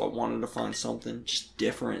play, so I wanted to find something just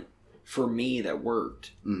different for me that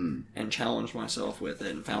worked and challenge myself with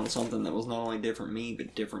it and found something that was not only different me,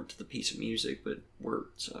 but different to the piece of music, but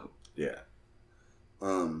worked, so. Yeah.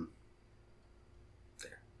 There.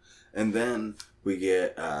 And then we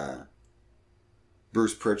get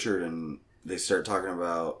Bruce Pritchard and they start talking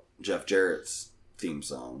about Jeff Jarrett's theme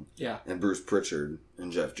song. Yeah. And Bruce Pritchard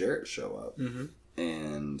and Jeff Jarrett show up. Mm-hmm.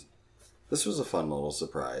 And... this was a fun little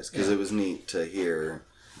surprise, because it was neat to hear...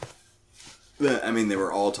 I mean, they were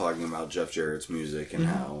all talking about Jeff Jarrett's music and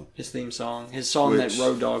how... his theme song. His song that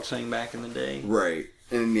Road Dogg sang back in the day. Right.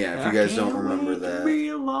 And yeah, if you guys don't remember that... be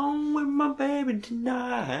alone with my baby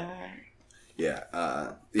tonight. Yeah.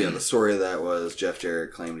 The story of that was Jeff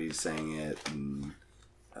Jarrett claimed he sang it, and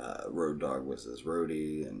Road Dogg was his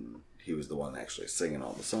roadie, and he was the one actually singing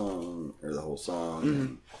all the song, or the whole song.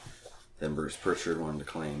 And then Bruce Pritchard wanted to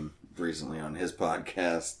claim... recently on his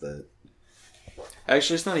podcast that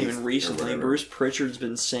actually it's not even recently. Bruce Pritchard's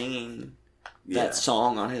been singing that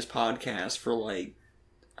song on his podcast for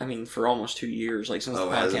for almost 2 years, like since the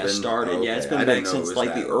podcast started. Okay. Yeah, it's been back since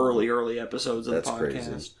like the early episodes of the podcast.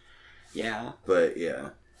 Crazy. Yeah, but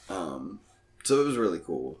so it was really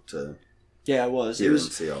cool to it was. Hear and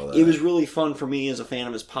see all that. It was really fun for me as a fan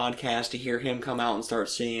of his podcast to hear him come out and start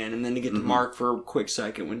singing, and then to get to Mark for a quick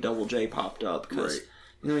second when Double J popped up because.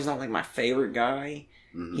 He's not like my favorite guy.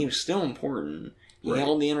 He was still important. He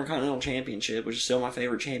held the Intercontinental Championship, which is still my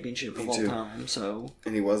favorite championship of all time. So,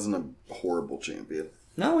 and he wasn't a horrible champion.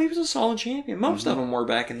 No, he was a solid champion. Most of them were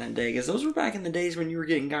back in that day, because those were back in the days when you were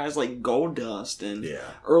getting guys like Goldust and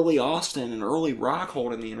early Austin and early Rock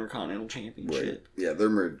holding the Intercontinental Championship. Right. Yeah,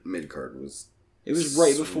 their mid card was. It was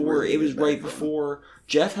right before. Really before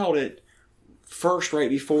Jeff held it. First, right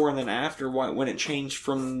before, and then after, when it changed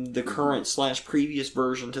from the current / previous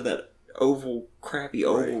version to that crappy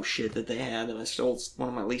oval shit that they had, and it's one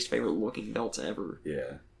of my least favorite looking belts ever.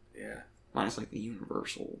 Yeah. Minus like the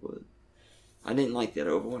Universal, but I didn't like that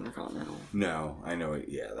oval Intercontinental. No, I know it.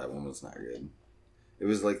 Yeah, that one was not good. It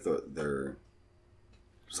was like their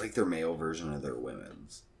male version of their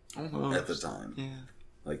women's at the time. Yeah,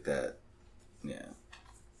 like that. Yeah.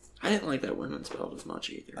 I didn't like that women's belt as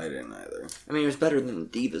much either. I didn't either. I mean, it was better than the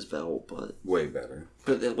Divas belt, but... way better.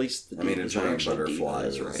 But at least the Divas a giant butterfly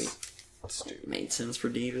Divas, right? Stupid. Made sense for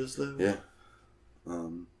Divas, though. Yeah.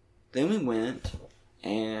 Then we went,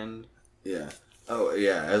 and... yeah. Oh,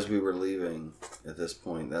 yeah, as we were leaving at this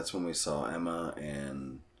point, that's when we saw Emma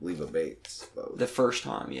and Leva Bates both. The first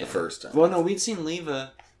time, yeah. The first time. Well, no, we'd seen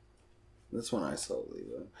Leva. That's when I saw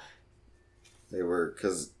Leva. They were,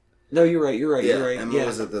 because... no, you're right. Yeah, Emma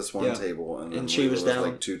was at this one table, and then she was down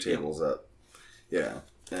like 2 tables up. Yeah,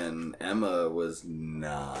 and Emma was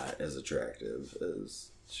not as attractive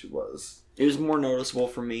as she was. It was more noticeable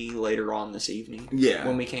for me later on this evening. Yeah,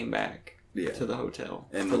 when we came back to the hotel.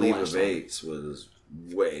 And Leva Bates was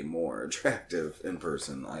way more attractive in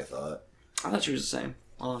person, I thought. I thought she was the same.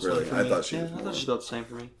 Honestly, really, I thought she was. I thought she was about the same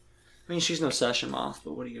for me. I mean, she's no Session Moth,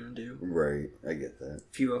 but what are you gonna do? Right, I get that.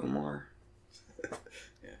 A few of them are.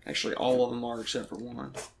 Actually, all of them are except for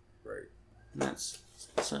one. Right. And that's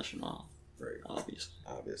Session Moth. Right.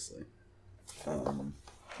 Obviously.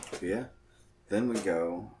 Yeah. Then we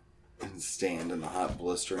go and stand in the hot,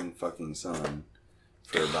 blistering fucking sun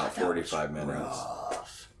for about 45 minutes.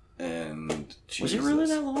 Rough. And was it really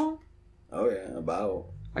that long? Oh yeah, about.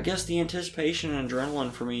 I guess the anticipation and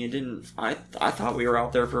adrenaline for me, it didn't. I thought we were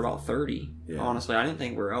out there for about 30. Yeah. Honestly, I didn't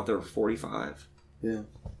think we were out there for 45. Yeah.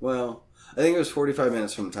 Well, I think it was 45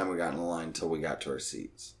 minutes from the time we got in the line till we got to our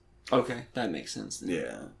seats. Okay, that makes sense then.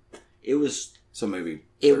 Yeah. It was. So maybe.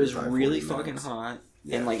 It was really fucking hot,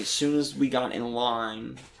 yeah. And like as soon as we got in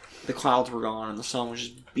line, the clouds were gone and the sun was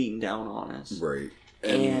just beating down on us. Right.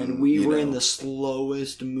 And we were in the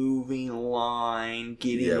slowest moving line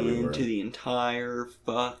getting into the entire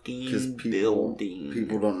fucking building.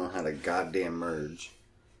 People don't know how to goddamn merge.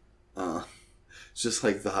 It's just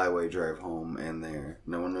like the highway drive home and there.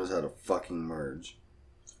 No one knows how to fucking merge.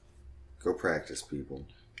 Go practice, people.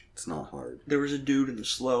 It's not hard. There was a dude in the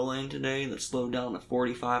slow lane today that slowed down to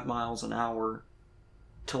 45 miles an hour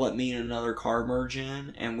to let me and another car merge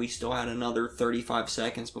in, and we still had another 35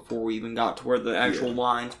 seconds before we even got to where the actual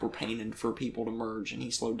lines were painted for people to merge, and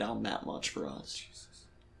he slowed down that much for us. Jesus.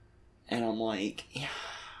 And I'm like, yeah.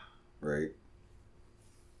 Right.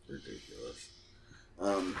 Ridiculous.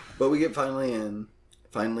 But we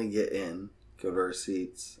finally get in, go to our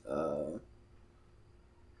seats,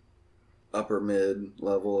 upper mid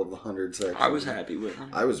level of the 100 section. I was happy with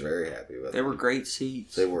them. I was very happy with them. They were great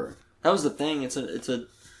seats. They were. That was the thing. It's a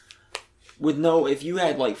with no, if you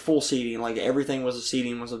had like full seating, like everything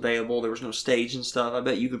seating was available, there was no stage and stuff. I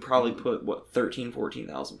bet you could probably put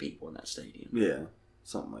 14,000 people in that stadium. Yeah,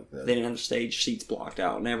 something like that. They didn't have the stage seats blocked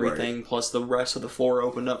out and everything. Right. Plus the rest of the floor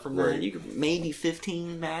opened up from that. You could maybe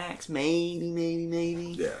 15 max,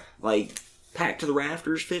 maybe. Yeah, like packed to the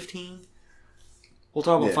rafters, 15. We'll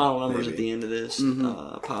talk about final numbers at the end of this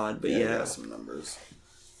pod, but I got some numbers.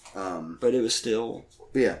 But it was still.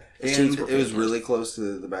 Yeah, and it was really close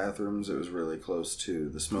to the bathrooms. It was really close to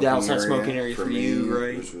the smoking area. The outside smoking area for you,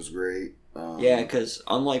 right? Which was great. Yeah, because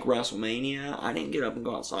unlike WrestleMania, I didn't get up and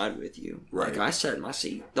go outside with you. Right. Like, I sat in my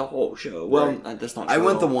seat the whole show. Well, that's not true. I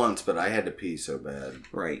went the once, but I had to pee so bad.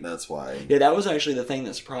 Right. That's why. Yeah, that was actually the thing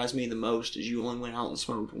that surprised me the most, is you only went out and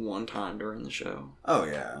smoked one time during the show. Oh,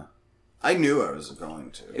 yeah. I knew I was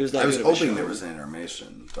going to. It was that I was hoping there was an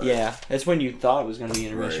intermission. But yeah, that's when you thought it was going to be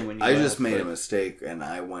intermission. When you I just made a mistake, and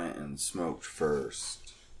I went and smoked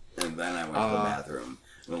first, and then I went to the bathroom.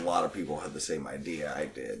 And a lot of people had the same idea I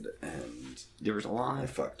did, and there was a line. I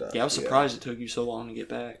fucked up. Yeah, I was surprised it took you so long to get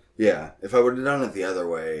back. Yeah, if I would have done it the other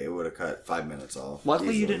way, it would have cut 5 minutes off.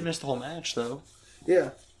 Luckily, you didn't miss the whole match, though.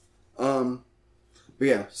 Yeah. But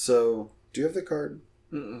yeah, so do you have the card?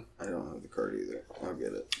 Mm-mm. I don't have the card either. I'll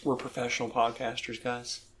get it. We're professional podcasters,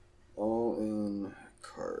 guys. All in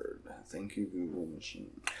card. Thank you, Google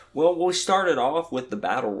Machine. Well, we started off with the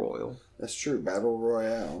Battle Royal. That's true. Battle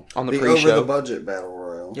Royale. On the pre-show. Over the budget Battle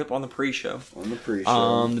Royale. Yep, on the pre-show. On the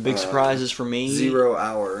pre-show. The big surprises for me. 0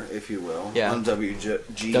 hour, if you will. Yeah. On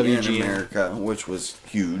WGN America, which was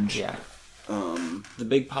huge. Yeah. The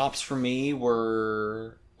big pops for me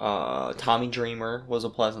were... Tommy Dreamer was a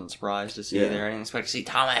pleasant surprise to see there. I didn't expect to see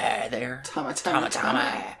Tommy there. Tommy.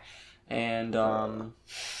 And,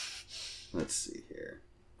 let's see here.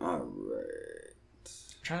 Alright.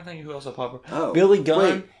 I'm trying to think of who else will pop up. Oh, Billy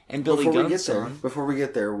Gunn and Billy Gunn's son. Before we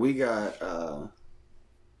get there, we got, the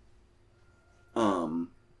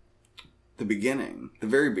beginning. The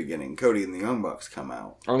very beginning. Cody and the Young Bucks come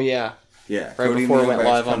out. Oh, yeah. Yeah. Right Cody before it went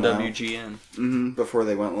live on WGN. Mm-hmm. Before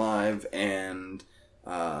they went live, and...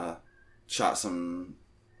 shot some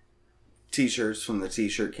t-shirts from the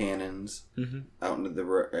t-shirt cannons out into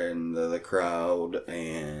the crowd,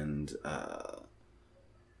 and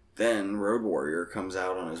then Road Warrior comes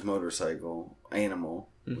out on his motorcycle, Animal,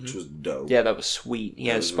 which was dope. Yeah, that was sweet. He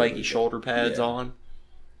had spiky really shoulder pads on,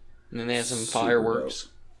 and then they had some fireworks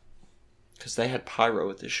because they had pyro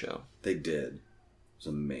at this show. They did. It was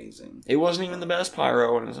amazing. It wasn't even the best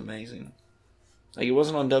pyro, and it was amazing. Like, it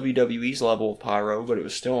wasn't on WWE's level of pyro, but it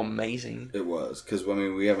was still amazing. It was, because, I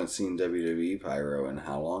mean, we haven't seen WWE pyro in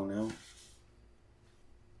how long now?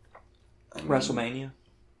 WrestleMania.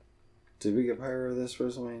 Did we get pyro this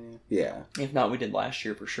WrestleMania? Yeah. If not, we did last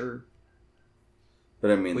year for sure.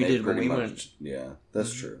 But, I mean, we did pretty when we much... went. Yeah,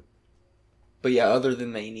 that's true. But yeah, other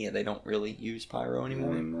than Mania, they don't really use pyro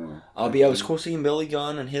anymore. But yeah, it was cool seeing Billy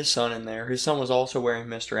Gunn and his son in there. His son was also wearing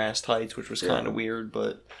Mr. Ass Tights, which was kind of weird,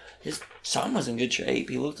 but... His son was in good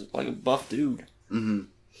shape. He looked like a buff dude. Mm-hmm.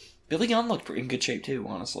 Billy Gunn looked in good shape, too,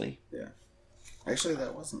 honestly. Yeah. Actually,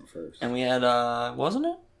 that wasn't first. And we had, wasn't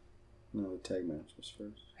it? No, the tag match was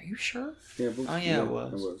first. Are you sure? Yeah, but, it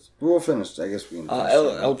was. It was. But we'll finish. I guess we can finish.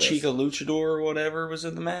 El Chica Luchador or whatever was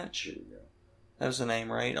in the match. There you go. That was the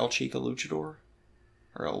name, right? El Chica Luchador?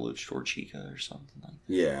 Or El Luchador Chica or something like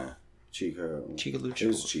that. Yeah. Chico. Chica Luchador. It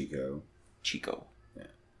was Chico. Chico. Yeah.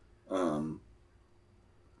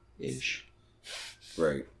 Ish.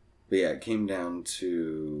 Right. But yeah, it came down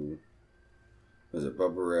to... Was it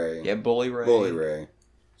Bubba Ray? Yeah, Bully Ray. Bully Ray.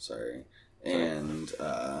 Sorry. And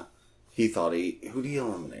he thought who did he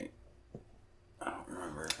eliminate? I don't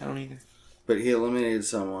remember. I don't either. But he eliminated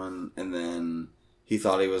someone, and then he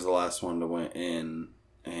thought he was the last one to win in,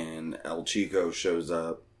 and El Chico shows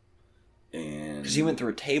up, and because he went through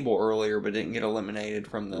a table earlier, but didn't get eliminated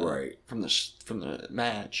from the right from the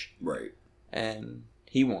match, right, and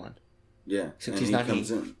he won. Yeah, except and he's he not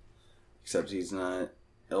comes in, except he's not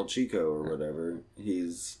El Chico or whatever.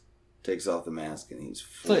 He's takes off the mask and he's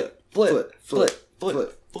flip Gordon.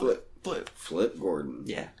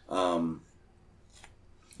 Yeah.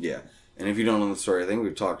 Yeah. And if you don't know the story, I think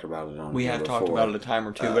we've talked about it on. We have talked about it a time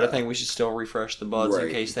or two, but I think we should still refresh the buds in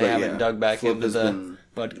case they haven't dug back Flip into the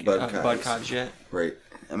Bud Cods yet. Right.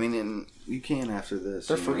 I mean, and you can after this.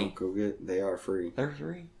 They're free. Go get. They are free. They're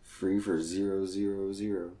free. Free for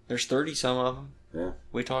 000. There's 30 some of them. Yeah.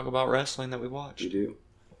 We talk about wrestling that we watch. We do.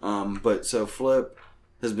 But so Flip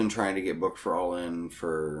has been trying to get booked for All In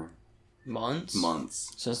for months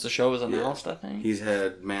since the show was announced. I think he's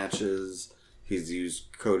had matches. He's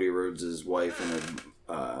used Cody Rhodes' wife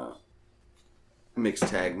in a mixed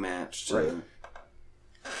tag match to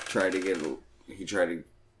try to get. He tried to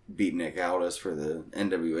beat Nick Aldis for the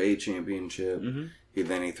NWA Championship. Mm-hmm.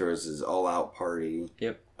 He throws his All Out party.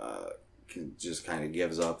 Yep. Just kind of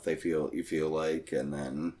gives up. You feel like, and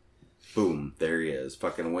then boom, there he is.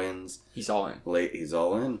 Fucking wins. He's all in. He's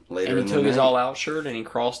all in. Later, and he took his All Out shirt and he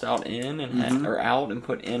crossed out in and or out and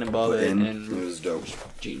put in above it. And it was dope.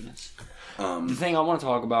 Genius. The thing I want to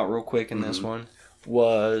talk about real quick in this one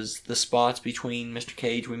was the spots between Mr.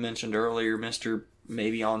 Cage we mentioned earlier, Mr.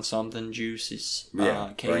 Maybe on something Juice's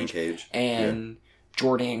Cage, and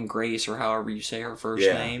Jordan Grace, or however you say her first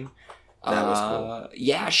name. That was cool.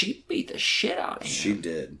 Yeah, she beat the shit out of him. She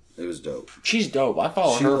did. It was dope. She's dope. I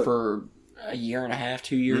follow her for a year and a half,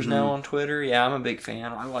 2 years now on Twitter. Yeah, I'm a big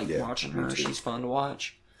fan. I like watching her. She's fun to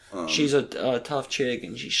watch. She's a tough chick,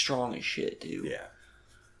 and she's strong as shit, too. Yeah.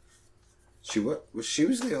 She was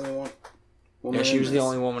the only one? Yeah, she was the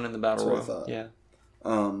only woman in the Battle Royal. Yeah.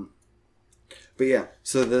 But yeah,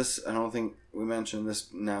 so this, I don't think we mentioned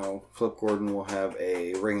this now, Flip Gordon will have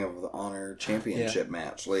a Ring of Honor championship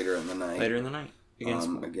match later in the night.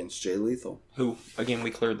 Against Jay Lethal. Who, again, we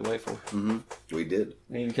cleared the way for. Mm-hmm. We did.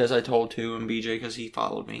 Maybe because I told to and BJ because he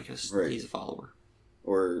followed me because he's a follower.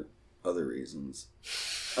 Or other reasons.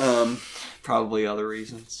 Probably other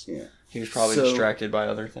reasons. Yeah. He was probably distracted by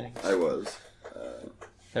other things. I was.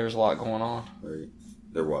 There was a lot going on.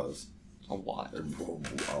 There was. A lot.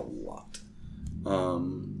 A lot.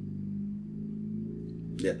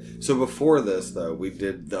 Yeah. So before this, though, we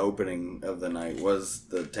did the opening of the night was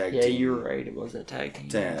the tag team. Yeah, you were right. It was a tag team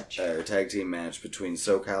match. Tag team match between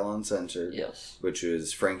SoCal Uncensored. Yes. Which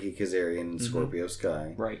is Frankie Kazarian and Scorpio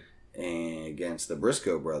Sky. Right. And against the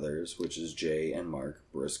Briscoe brothers, which is Jay and Mark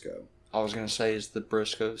Briscoe. I was going to say it's the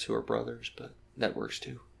Briscoes who are brothers, but that works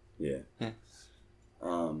too. Yeah.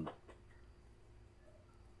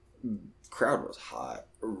 Crowd was hot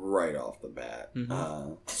right off the bat.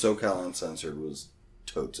 SoCal Uncensored was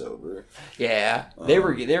totes over. Yeah, they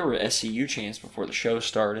were SCU chants before the show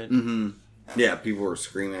started. Mm-hmm. Yeah, people were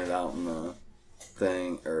screaming it out in the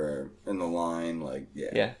thing or in the line,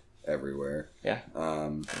 everywhere. Yeah,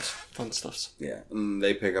 it's fun stuff. Yeah, and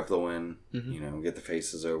they pick up the win. Get the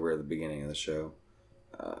faces over at the beginning of the show.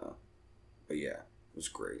 But yeah, it was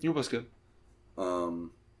great. It was good.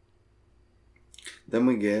 Then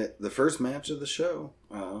we get the first match of the show,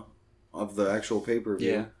 of the actual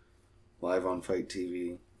pay-per-view. Yeah. Live on Fight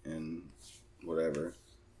TV and whatever.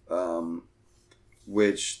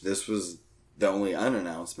 Which this was the only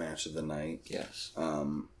unannounced match of the night. Yes.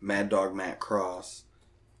 Mad Dog Matt Cross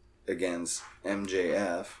against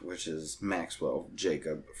MJF, which is Maxwell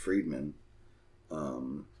Jacob Friedman.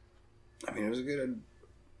 It was a good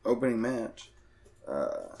opening match.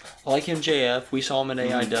 I like MJF. We saw him at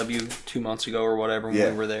AIW 2 months ago or whatever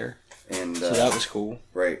when we were there. And so that was cool.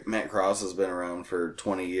 Right. Matt Cross has been around for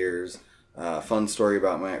 20 years. Fun story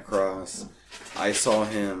about Matt Cross. I saw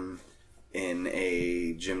him in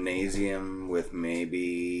a gymnasium with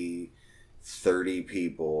maybe 30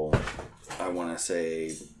 people, I want to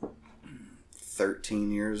say 13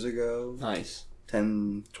 years ago. Nice.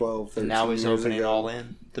 10, 12, 13 and now he's opening ago. All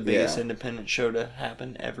In. The biggest independent show to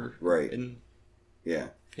happen ever. Right. Yeah.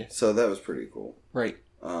 So that was pretty cool. Right.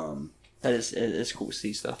 It's cool to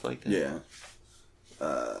see stuff like that. Yeah.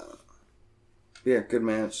 Yeah, good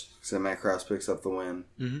match. So Matt Cross picks up the win.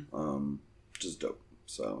 Mm-hmm. Just dope.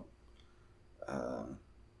 So,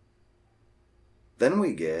 then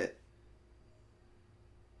we get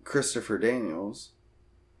Christopher Daniels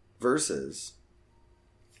versus,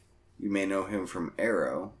 you may know him from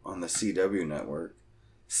Arrow on the CW network,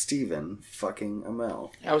 Stephen fucking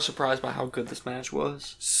Amell. I was surprised by how good this match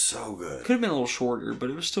was. So good. Could have been a little shorter, but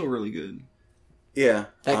it was still really good. Yeah.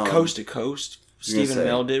 That coast to coast Stephen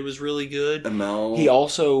Amell did was really good. Amell. He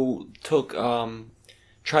also took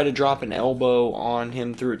tried to drop an elbow on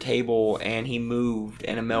him through a table, and he moved,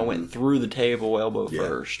 and Amell went through the table elbow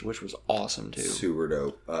first, which was awesome too. Super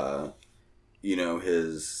dope.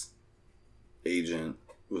 His agent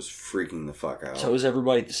was freaking the fuck out. So was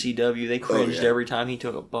everybody at the CW. They cringed every time he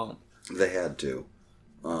took a bump. They had to.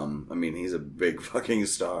 He's a big fucking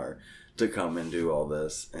star to come and do all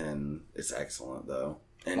this, and it's excellent though.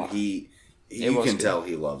 And you can tell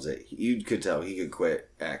he loves it. You could tell he could quit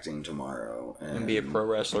acting tomorrow and be a pro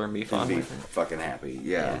wrestler and be fine. And be fucking happy.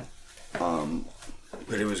 Yeah.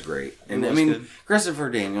 But it was great. And good. Christopher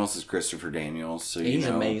Daniels is Christopher Daniels, so he's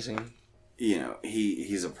amazing.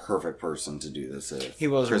 He's a perfect person to do this. He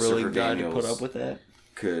was a really good guy to put up with that.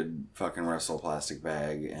 Could fucking wrestle a plastic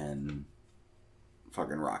bag and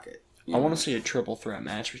fucking rock it. I want to see a triple threat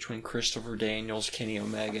match between Christopher Daniels, Kenny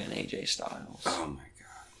Omega, and AJ Styles. Oh my god.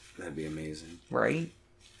 That'd be amazing. Right?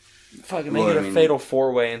 Fucking make it a fatal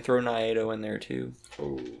 4-way and throw Naito in there too.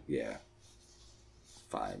 Oh, yeah.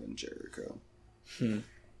 5 and Jericho.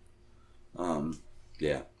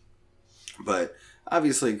 Yeah. But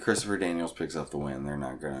obviously Christopher Daniels picks up the win. They're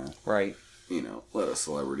not gonna let a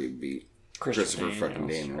celebrity beat Christopher fucking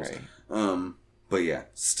Daniels. Right. But yeah,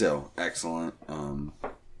 still excellent.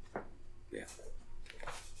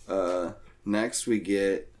 Next we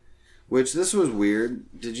get, which this was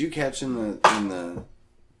weird. Did you catch in the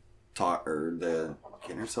talk or the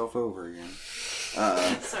getting herself over again?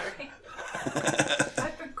 Sorry.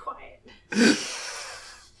 I've been quiet.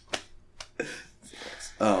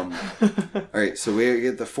 Alright, so we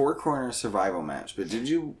get the 4-corner survival match, but did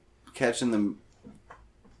you catch on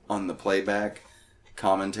the playback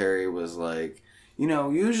commentary was like,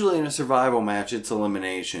 usually in a survival match it's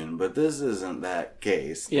elimination, but this isn't that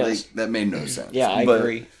case. Yes. That made no sense. Yeah, I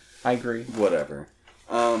agree. Whatever.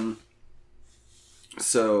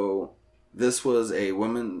 So this was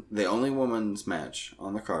the only women's match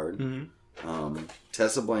on the card. Mm-hmm.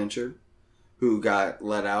 Tessa Blanchard, who got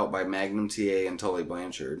let out by Magnum TA and Tully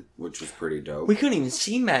Blanchard, which was pretty dope. We couldn't even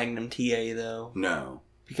see Magnum TA though. No.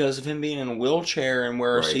 Because of him being in a wheelchair and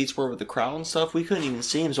where our seats were with the crowd and stuff, we couldn't even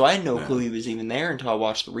see him. So I had no clue he was even there until I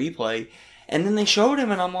watched the replay. And then they showed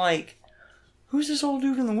him and I'm like, who's this old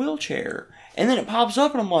dude in the wheelchair? And then it pops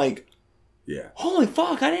up and I'm like, yeah, holy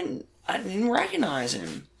fuck, I didn't recognize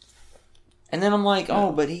him. And then I'm like,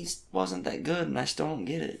 but he wasn't that good and I still don't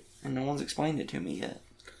get it. And no one's explained it to me yet.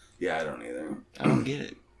 Yeah, I don't either. I don't get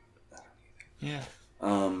it. Yeah.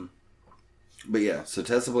 But yeah, so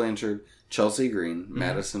Tessa Blanchard, Chelsea Green,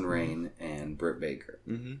 Madison Rayne, and Britt Baker.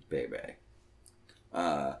 Mm-hmm. Bebe.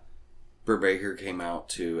 Britt Baker came out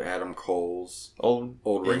to Adam Cole's old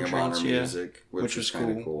Ring of Honor music, which was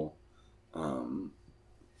kind of cool.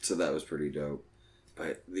 So that was pretty dope.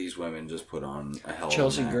 But these women just put on a hell of a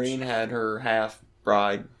Chelsea match. Green had her half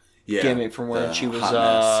bride gimmick from where she was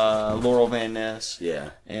Laurel Van Ness.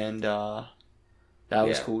 Yeah. And that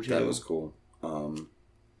was cool too. That was cool.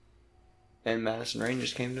 And Madison Rayne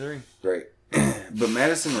just came to the ring. Right. But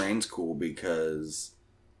Madison Rayne's cool because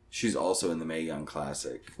she's also in the Mae Young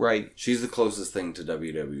Classic. Right. She's the closest thing to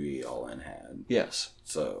WWE All In had. Yes.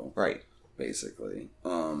 So. Right. Basically.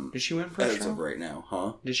 Did she win first round? As of right now,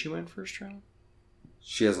 huh? Did she win first round?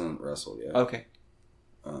 She hasn't wrestled yet. Okay.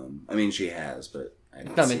 She has, but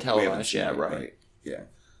it's not been televised. Yeah, right. Yeah.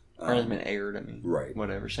 Or hasn't been aired. Right.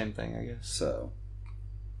 Whatever. Same thing, I guess. So.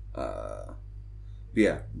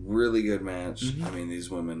 Yeah, really good match. Mm-hmm. These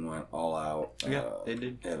women went all out. Yeah, they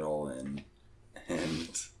did. At All In. And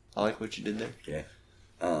I like what you did there. Yeah.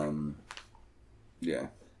 Yeah.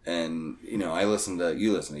 And, you listen to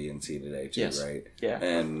ENC today too, yes. right? Yeah.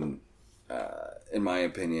 And, in my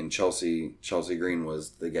opinion, Chelsea Green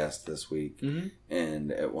was the guest this week. Mm-hmm.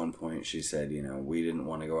 And at one point she said, we didn't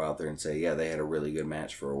want to go out there and say, yeah, they had a really good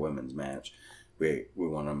match for a women's match. We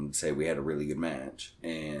want them to say we had a really good match.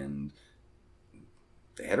 And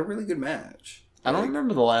they had a really good match. I don't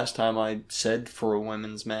remember the last time I said for a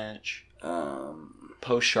women's match.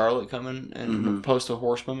 Post Charlotte coming and post the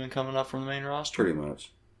Horsewomen coming up from the main roster. Pretty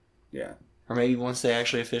much. Yeah. Or maybe once they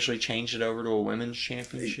actually officially changed it over to a women's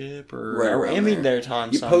championship, or right their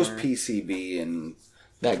time. You post PCB and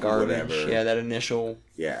that garbage, whatever. Yeah, that initial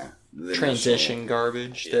transition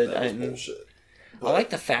garbage. Yeah, that I didn't. Bullshit. I like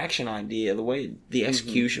the faction idea. The way the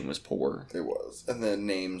execution was poor. It was, and the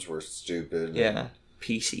names were stupid. Yeah,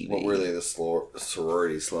 PCV. What were they? The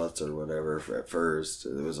sorority sluts or whatever. At first,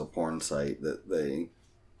 it was a porn site that they.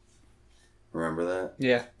 Remember that?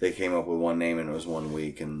 Yeah. They came up with one name and it was 1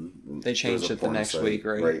 week, and they changed it the next week,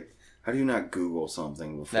 right? Right. How do you not Google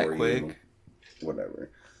something before that quick? you?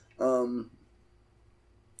 Whatever.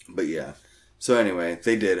 But yeah. So anyway,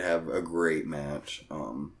 they did have a great match.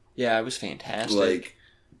 Yeah, it was fantastic. Like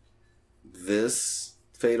this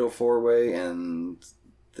Fatal 4-Way and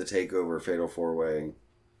the Takeover Fatal 4-Way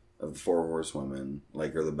of the Four Horsewomen,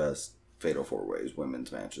 like, are the best Fatal 4-Ways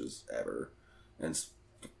women's matches ever, and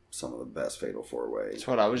some of the best Fatal 4-Way. That's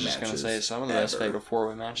what I was just gonna say. Some of the best Fatal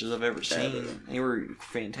 4-Way matches I've ever seen. Ever. They were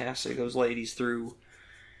fantastic. Those ladies threw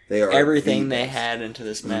They are everything they had into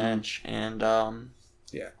this match, and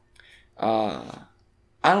yeah.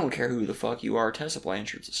 I don't care who the fuck you are. Tessa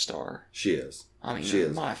Blanchard's a star. She is. I mean, she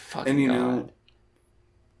is. My fucking and you God. know,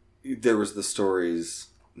 there was the stories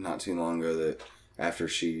not too long ago that after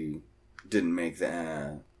she didn't make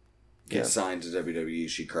the get signed to WWE,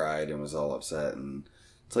 she cried and was all upset. And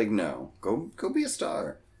it's like, no, go be a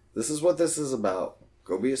star. This is what this is about.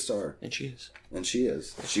 Go be a star. And she is. And she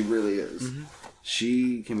is. She really is. Mm-hmm.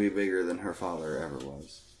 She can be bigger than her father ever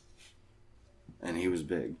was. And he was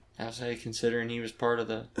big. I say, considering he was part of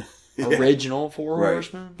the Yeah. original Four Right.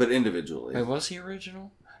 Horsemen. But individually. Wait, was he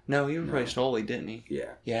original? No, he replaced Ole, didn't he?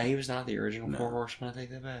 Yeah. Yeah, he was not the original No. Four Horsemen. I take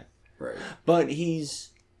that back. Right. But he's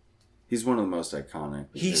He's one of the most iconic.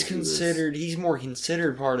 he's considered he's more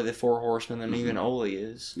considered part of the Four Horsemen than even Ole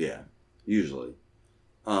is. Yeah, usually.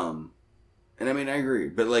 And I mean, I agree,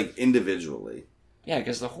 but like individually. Yeah,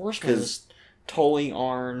 because the Horsemen is Tully,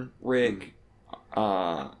 Arn, Rick,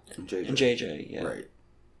 and JJ. Yeah, Right.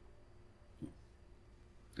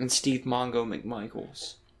 and Steve Mongo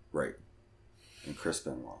McMichaels. Right. And Chris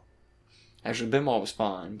Benoit. Actually, Benoit was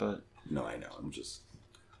fine, but No, I know. I'm just.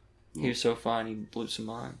 he was so fine he blew some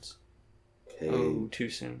minds. Hey, Oh, too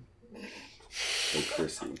soon. hey,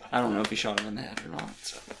 Chrissy. I don't know if he shot him in the head or not.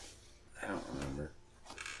 So. I don't remember.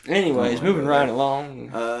 Anyways, moving right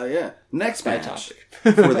along. Yeah. Next Bad match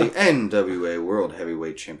topic. for the NWA World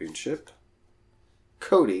Heavyweight Championship.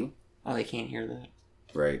 Cody. Oh, they can't hear that.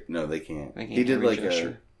 Right. No, they can't. They can't He did hear like each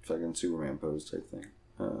other. a fucking Superman pose type thing,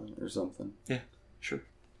 or something. Yeah, sure.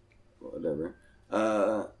 Whatever.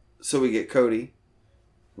 So we get Cody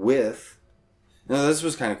with. Now this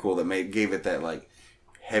was kind of cool that gave it that like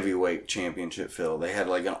heavyweight championship feel. They had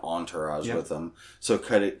like an entourage with them. So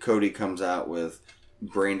Cody comes out with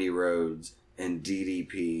Brandy Rhodes and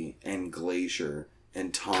DDP and Glacier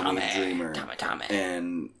and Tommy Dreamer Tommy.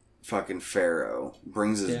 and fucking Pharaoh.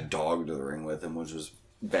 Brings his dog to the ring with him, which was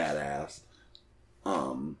badass.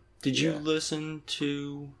 Did you listen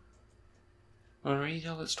to? Oh, did you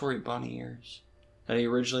tell that story at Bunny Ears? That he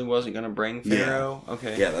originally wasn't going to bring Pharaoh? Yeah.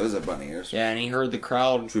 Okay. Yeah, that was at Bunny Ears. Yeah, and he heard the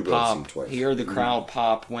crowd True Blood seen pop. twice. He heard the crowd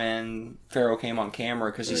pop when Pharaoh came on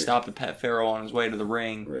camera because he stopped to pet Pharaoh on his way to the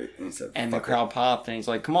ring. Right. And he said, And the "Fuck crowd popped, and he's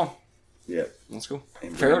like, "Come on, Yeah. let's go."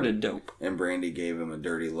 And Pharaoh Brandy- did dope. And Brandy gave him a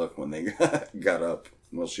dirty look when they got up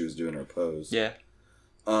while she was doing her pose. Yeah.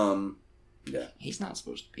 Yeah. He's not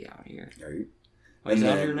supposed to be out here. Right. Well, he's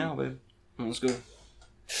And out then- here now, babe. Let's go.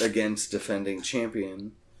 Against defending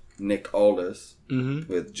champion Nick Aldis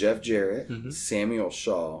Mm-hmm. with Jeff Jarrett, Samuel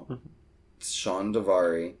Shaw, Sean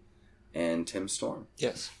Davari, and Tim Storm.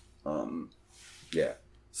 Yes. Yeah.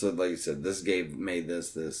 So like you said, this made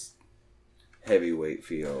this heavyweight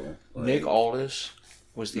feel. Like, Nick Aldis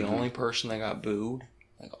was the only person that got booed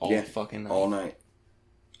like all fucking night.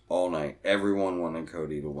 All night. Everyone wanted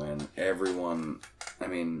Cody to win. Everyone. I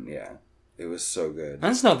mean, yeah. It was so good.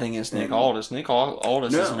 That's nothing against Nick Aldis. Nick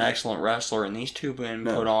Aldis is No. an excellent wrestler, and these two men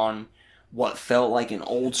No. put on what felt like an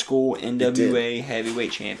old school NWA heavyweight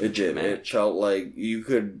It championship did. It match. felt like you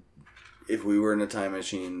could, if we were in a time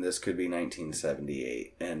machine, this could be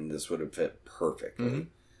 1978, and this would have fit perfectly.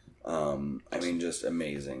 I mean, just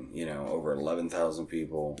amazing. You know, over 11,000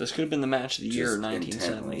 people. This could have been the match of the year, just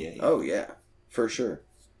 1978. intently. Oh yeah, for sure.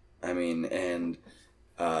 I mean, and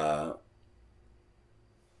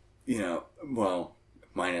you know, well,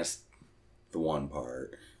 minus the one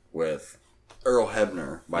part with Earl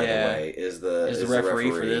Hebner, by the way, is the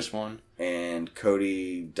referee for this one. And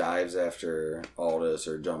Cody dives after Aldis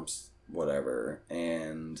or jumps whatever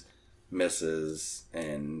and misses,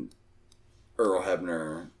 and Earl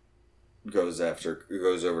Hebner goes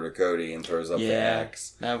over to Cody and throws up the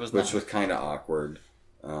axe, that was which was kind of awkward.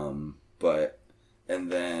 And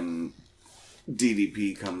then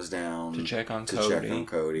DDP comes down to check on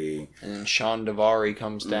Cody. And then Sean Davari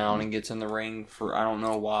comes down and gets in the ring for, I don't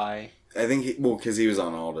know why. I think because he was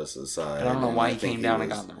on Aldis' side. I don't know and why I he think came down and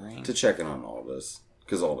was got in the ring. to check in on Aldis.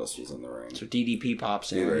 because Aldous was in the ring. So DDP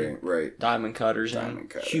pops in. Right. Diamond Cutter's Diamond in.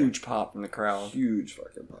 Cutter. Huge pop from the crowd. Huge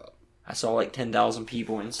fucking pop. I saw like 10,000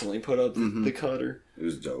 people instantly put up the cutter. It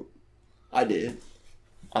was dope. I did.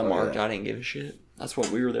 I marked. Yeah. I didn't give a shit. That's what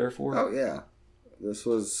we were there for. Oh yeah, this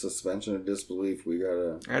was suspension of disbelief. We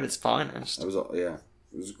gotta At its finest. It was it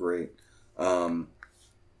was great.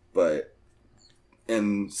 But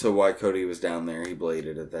and so why Cody was down there, he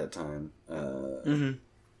bladed at that time.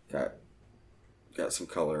 Got some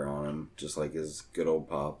color on him, just like his good old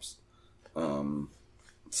pops.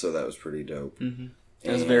 So that was pretty dope. Mm-hmm.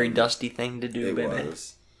 It was a very Dusty thing to do, baby. It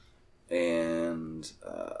was. And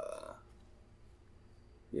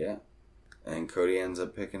yeah. And Cody ends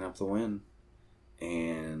up picking up the win.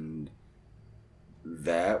 And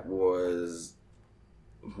that was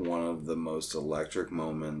one of the most electric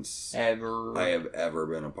moments ever I have ever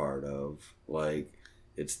been a part of. Like,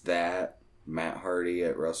 it's that, Matt Hardy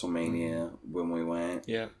at WrestleMania when we went.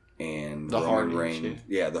 Yeah. And the Roman Hardys. Reigns.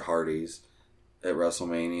 Yeah, the Hardys at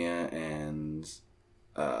WrestleMania and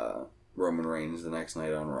Roman Reigns the next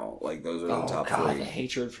night on Raw. Like, those are the top three. The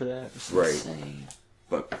hatred for that was insane.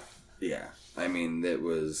 But, yeah. I mean, it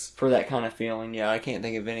was... For that kind of feeling, yeah. I can't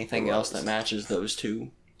think of anything else that matches those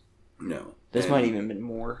two. No. This might even been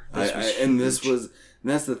more. And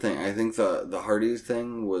that's the thing. I think the Hardys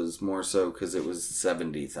thing was more so because it was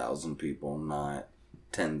 70,000 people, not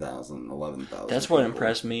 10,000, 11,000. That's what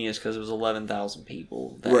impressed me, is because it was 11,000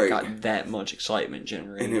 people that got that much excitement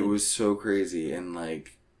generated. And it was so crazy. And,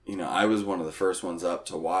 like, you know, I was one of the first ones up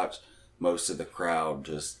to watch. Most of the crowd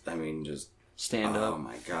just stand up. Oh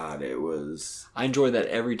my God, it was... I enjoyed that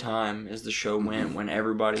every time as the show went, when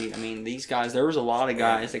everybody... I mean, these guys... There was a lot of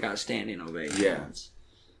guys that got standing ovations. Yeah.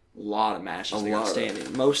 A lot of matches that got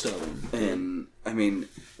standing. Most of them. And, I mean,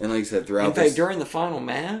 and like I said, throughout in fact, during the final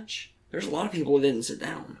match, there's a lot of people that didn't sit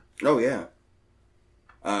down. Oh, yeah.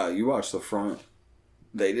 You watch the front.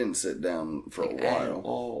 They didn't sit down for a while. At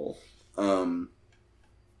all.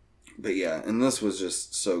 But yeah, and this was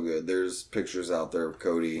just so good. There's pictures out there of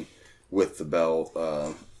Cody with the belt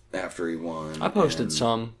after he won. I posted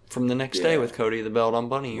some from the next day with Cody the belt on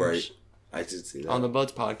Bunny Ears. Right. I did see that. On the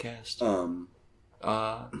Buds podcast.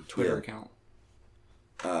 Twitter account.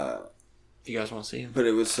 If you guys want to see him. But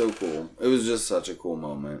it was so cool. It was just such a cool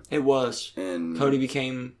moment. It was. And Cody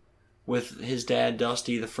became, with his dad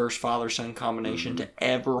Dusty, the first father-son combination to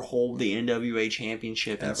ever hold the NWA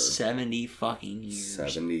championship in 70 fucking years.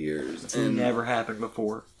 70 years. It's never happened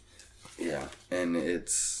before. Yeah. And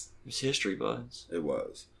it's history, Buds. It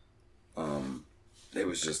was. It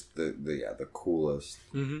was just the coolest.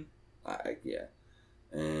 Mm-hmm. Yeah.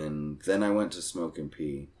 And then I went to Smoke and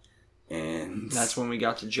Pee. And that's when we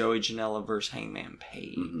got to Joey Janela versus Hangman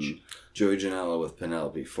Page. Mm-hmm. Joey Janela with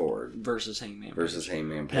Penelope Ford. Versus Hangman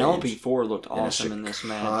Page. Penelope Ford looked awesome in this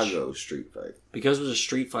match. Chicago street fight. Because it was a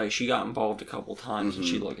street fight, she got involved a couple times and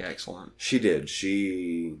she looked excellent. She did.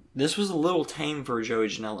 This was a little tame for a Joey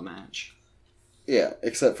Janela match. Yeah,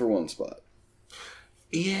 except for one spot.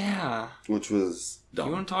 Yeah. Which was dumb.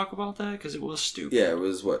 You want to talk about that? Because it was stupid. Yeah, it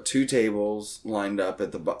was, 2 tables lined up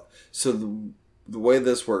at the bottom. So the way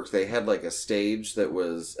this works, they had like a stage that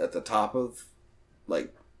was at the top of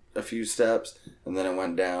like a few steps, and then it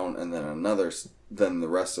went down, and then then the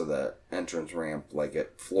rest of that entrance ramp like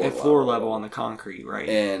at floor level on the concrete, right?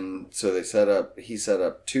 And so he set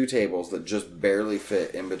up 2 tables that just barely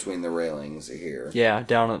fit in between the railings here. Yeah,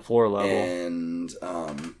 down at floor level. And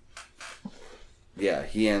yeah,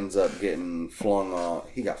 he ends up getting flung off.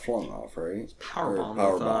 He got flung off, right?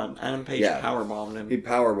 Powerbombed. Adam Page powerbombed him. He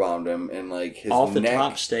powerbombed him, and like his off the neck,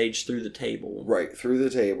 top stage through the table. Right, through the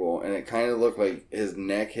table, and it kind of looked like his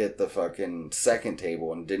neck hit the fucking second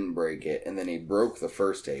table and didn't break it, and then he broke the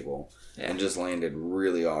first table and just landed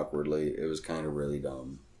really awkwardly. It was kind of really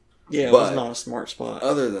dumb. Yeah, it was not a smart spot.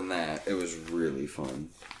 Other than that, it was really fun.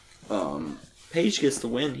 Page gets the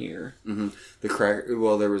win here. Mm-hmm.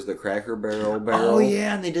 There was the Cracker Barrel. Oh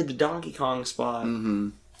yeah, and they did the Donkey Kong spot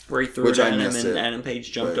where he threw it at him, and Adam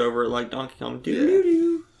Page jumped over it like Donkey Kong.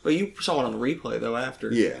 Doo-doo-doo. But you saw it on the replay though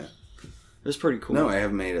after. Yeah, it was pretty cool. No, I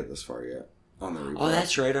haven't made it this far yet on the replay. Oh,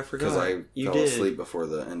 that's right, I forgot. Because I fell asleep before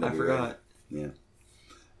the NWA. I forgot. Yeah.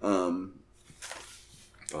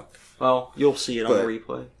 Fuck. Well, you'll see it on the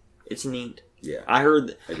replay. It's neat. Yeah, I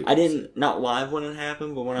heard. I didn't not live when it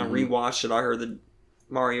happened, but when I rewatched it, I heard the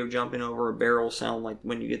Mario jumping over a barrel sound like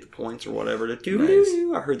when you get the points or whatever. Nice.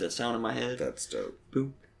 I heard that sound in my head. That's dope.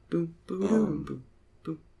 Boom, boom, boom, boom, boom,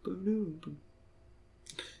 boom, boom, boom.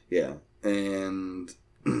 Yeah, and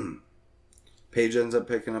Paige ends up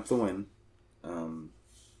picking up the win.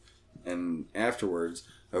 And afterwards,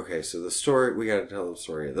 Okay, so the story, we gotta tell the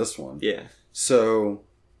story of this one. Yeah. So,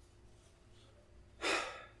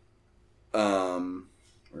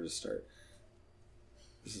 where to start?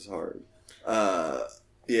 This is hard.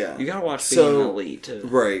 Yeah. You gotta watch Being an Elite too.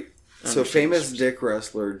 Right. So, famous dick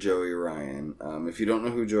wrestler Joey Ryan. If you don't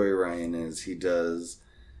know who Joey Ryan is, he does...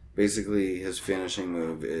 Basically, his finishing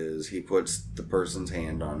move is he puts the person's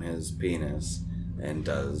hand on his penis and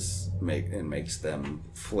makes them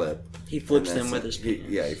flip. He flips them with his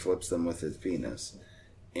penis. He flips them with his penis.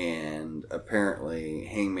 And apparently,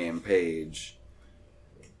 Hangman Page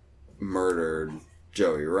murdered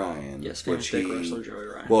Joey Ryan. Yes, famous dick wrestler Joey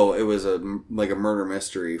Ryan. Well, it was a murder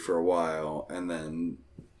mystery for a while, and then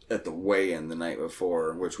at the weigh-in the night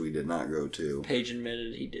before, which we did not go to, Page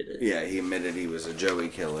admitted he did it. Yeah, he admitted he was a Joey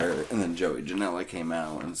killer, and then Joey Janela came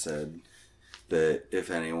out and said that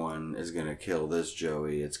if anyone is going to kill this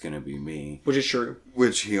Joey, it's going to be me. Which is true.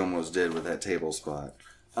 Which he almost did with that table spot.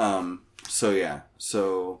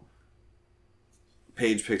 So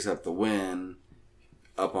Paige picks up the win.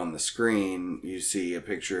 Up on the screen, you see a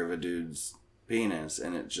picture of a dude's penis,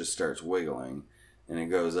 and it just starts wiggling. And it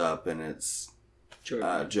goes up, and it's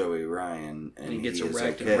Joey Ryan. And he gets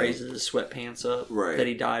erect and raises his sweatpants up that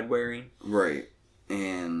he died wearing. Right.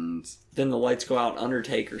 And then the lights go out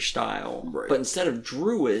Undertaker style. Right. But instead of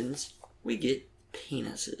druids, we get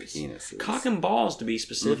penises. Cock and balls, to be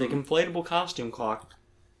specific. Mm-hmm. Inflatable costume clock.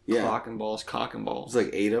 Yeah. Cock and balls. It's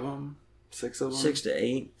like 8 of them. 6 of them? 6 to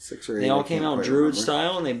 8. 6 or 8. They all came out druid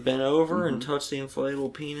style, and they bent over and touched the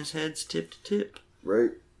inflatable penis heads tip to tip.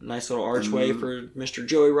 Right. Nice little archway for Mr.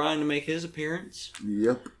 Joey Ryan to make his appearance.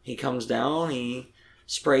 Yep. He comes down, he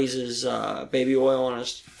sprays his baby oil on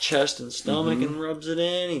his chest and stomach and rubs it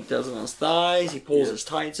in. He does it on his thighs. He pulls his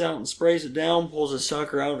tights out and sprays it down, pulls his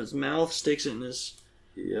sucker out of his mouth, sticks it in his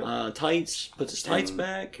tights, puts his tights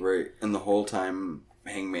back. Right. And the whole time,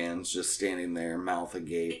 Hangman's just standing there, mouth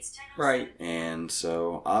agape. Right. And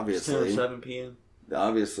so, obviously... It's 10:07 p.m.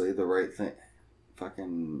 Obviously, the right thing...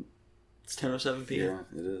 Fucking... It's 10:07 p.m.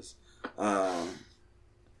 Yeah, it is.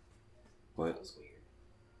 What? That was weird.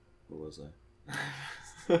 What was I?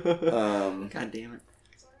 God damn it.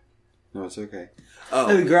 No, it's okay.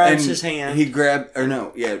 Oh, he grabs his hand. He grabbed... Or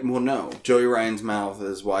no, no. Joey Ryan's mouth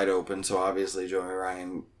is wide open, so obviously Joey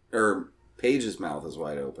Ryan... Or Paige's mouth is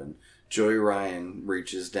wide open. Joey Ryan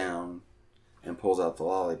reaches down and pulls out the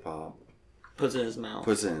lollipop. Puts it in his mouth.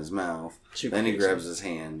 Then he grabs his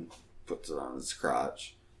hand, puts it on his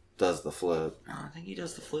crotch, does the flip. No, I think he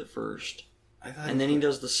does the flip first. And then he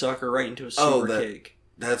does the sucker right into a super kick.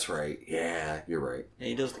 That's right. Yeah, you're right. Yeah,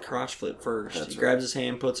 he does the crotch flip first. He grabs his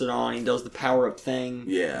hand, puts it on, he does the power-up thing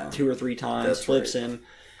 2 or 3 times, flips him.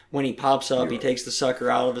 When he pops up, he takes the sucker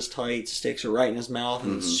out of his tights, sticks it right in his mouth,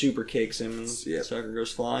 and super kicks him, and the sucker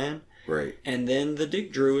goes flying. Right. And then the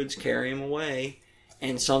dick druids carry him away,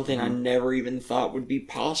 and something I never even thought would be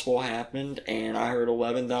possible happened, and I heard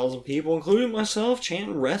 11,000 people, including myself, chant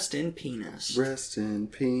 "Rest in Penis." Rest in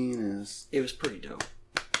penis. It was pretty dope.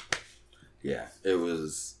 Yeah, it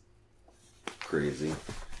was crazy.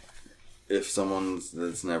 If someone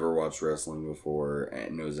that's never watched wrestling before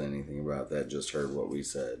and knows anything about that, just heard what we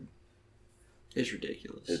said. It's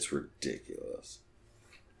ridiculous. It's ridiculous.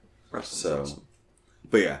 Wrestling's awesome.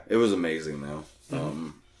 But yeah, it was amazing though.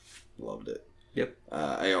 Loved it. Yep.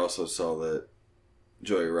 I also saw that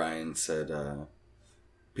Joey Ryan said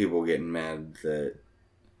people getting mad that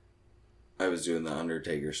I was doing the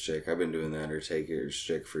Undertaker's chick. I've been doing the Undertaker's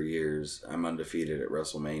chick for years. I'm undefeated at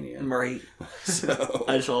WrestleMania. Right. So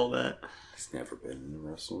I saw that. He's never been in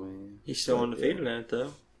WrestleMania. He's still undefeated at it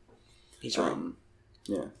though. He's right.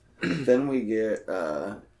 Yeah. Then we get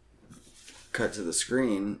cut to the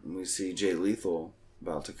screen and we see Jay Lethal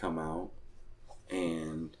about to come out.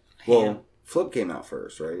 And Flip came out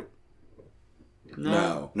first, right?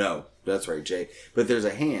 No, that's right, Jay. But there's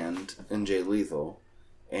a hand in Jay Lethal,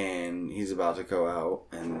 and he's about to go out,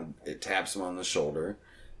 and it taps him on the shoulder,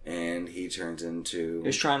 and he turns into... He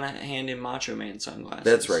was trying to hand him Macho Man sunglasses.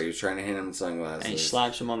 That's right, he was trying to hand him sunglasses. And he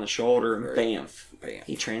slaps him on the shoulder, and bam,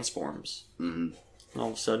 he transforms. Mm-hmm. And all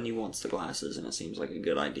of a sudden, he wants the glasses, and it seems like a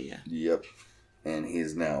good idea. Yep. And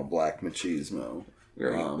he's now Black Machismo.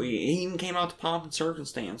 He even came out to Pomp and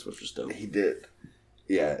Circumstance, which was dope. He did.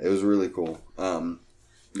 Yeah, it was really cool.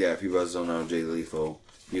 If you guys don't know, Jay Lethal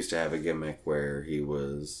used to have a gimmick where he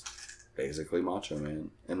was basically Macho Man,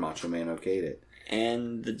 and Macho Man okayed it.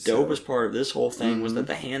 And the dopest part of this whole thing was that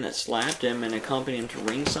the hand that slapped him and accompanied him to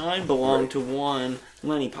ringside belonged to one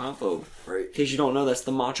Lenny Poffo. Right. In case you don't know, that's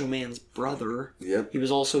the Macho Man's brother. Yep. He was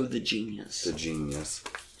also the Genius. The Genius.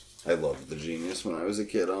 I loved the Genius when I was a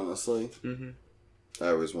kid, honestly. Mm-hmm. I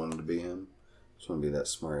always wanted to be him. Just want to be that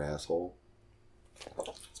smart asshole.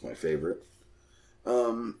 It's my favorite.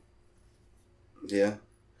 Yeah.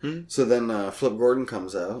 Hmm? So then Flip Gordon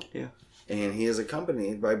comes out. Yeah. And he is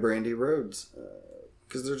accompanied by Brandy Rhodes.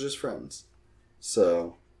 Because they're just friends.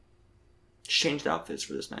 So... She changed outfits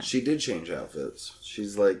for this match. She did change outfits.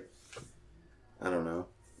 She's like... I don't know.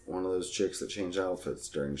 One of those chicks that change outfits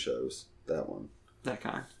during shows. That one. That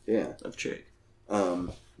kind. Yeah. Of chick.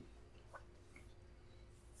 But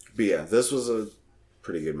yeah, this was a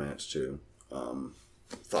pretty good match too. The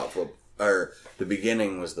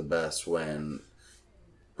beginning was the best when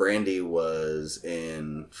Brandy was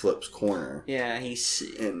in Flip's corner. Yeah,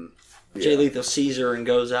 Jay Lethal sees her and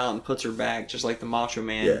goes out and puts her back just like the Macho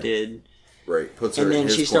Man did. Right, puts her and then in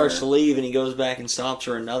his she starts to corner. leave and he goes back and stops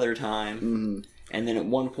her another time. Mm-hmm. And then at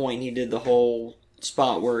one point he did the whole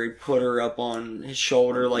spot where he put her up on his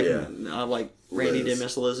shoulder like Randy did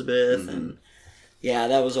Miss Elizabeth. Mm-hmm. And yeah,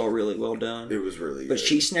 that was all really well done. It was really good. But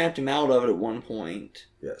she snapped him out of it at one point.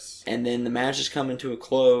 Yes. And then the match is coming to a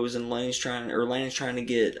close and Lanny's trying to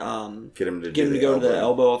get him to go to the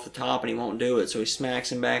elbow off the top and he won't do it. So he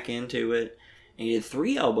smacks him back into it. And he did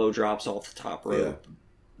 3 elbow drops off the top rope. Yeah.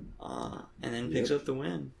 And then picks up the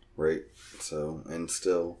win. Right. So, and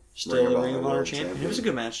still the Ring of Honor champion. It was a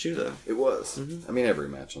good match too, though. It was. Mm-hmm. I mean, every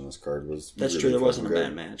match on this card was. That's really true. There wasn't good. a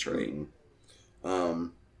bad match, right? Mm-hmm.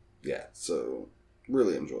 Yeah. So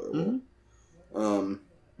really enjoyable. Mm-hmm.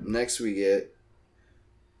 Next we get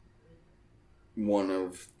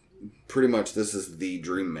pretty much this is the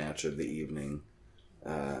dream match of the evening.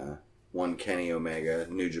 One Kenny Omega,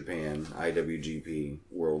 New Japan IWGP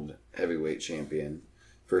World Heavyweight Champion,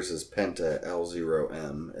 versus Penta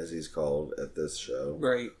L0M, as he's called at this show.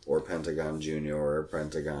 Right. Or Pentagon Junior, or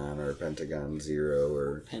Pentagon Zero,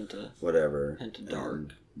 or Penta. Whatever. Penta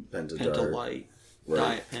Dark. Penta Penta Light.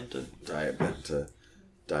 Right. Diet Penta.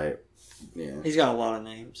 Yeah. He's got a lot of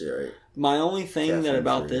names. Yeah, right. My only thing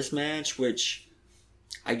about free. this match, which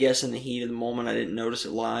I guess in the heat of the moment I didn't notice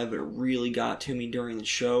it live, but it really got to me during the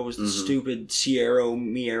show, was the stupid Sierra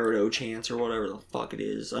Mierdo chants or whatever the fuck it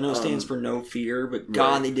is. I know it stands for no fear, but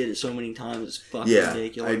God, they did it so many times. It's fucking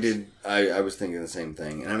ridiculous. I did. I was thinking the same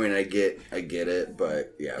thing. And I mean, I get it,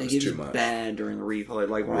 but yeah, it was too much. Bad during the replay.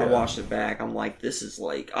 Like when I watched it back, I'm like, this is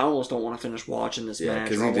like, I almost don't want to finish watching this match.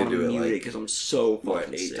 Because I he did want to do it mute like, it because I'm so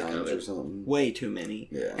fucking 8 sick times of it. or something? Way too many.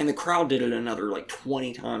 Yeah. And the crowd did it another like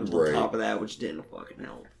 20 times on top of that, which didn't fucking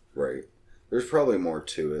help. Right. There's probably more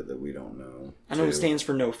to it that we don't know. I know it stands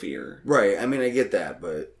for no fear. Right. I mean, I get that,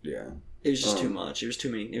 but yeah. It was just too much. It was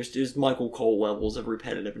too many. It was Michael Cole levels of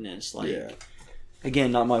repetitiveness. Like,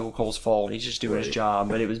 again, not Michael Cole's fault. He's just doing his job,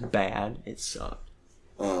 but it was bad. It sucked.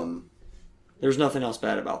 There's nothing else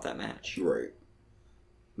bad about that match. Right.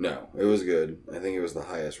 No, it was good. I think it was the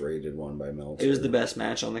highest rated one by Meltzer. It was the best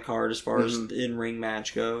match on the card as far as in-ring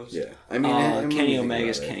match goes. Yeah. I mean, Kenny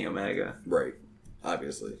Omega's Kenny Omega. Right.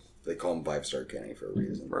 Obviously. They call him 5-star Kenny for a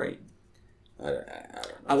reason. Right. I don't know.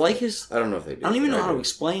 I like his... I don't know if they do. I don't even know how to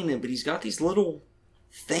explain it, but he's got these little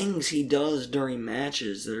things he does during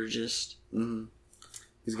matches that are just... Mm-hmm.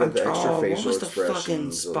 He's got the extra facial expressions. What was the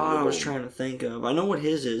fucking spot I was trying to think of? I know what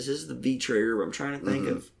his is. His is the V-trigger, but I'm trying to think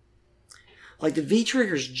of... Like, the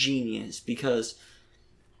V-trigger's genius because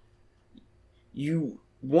you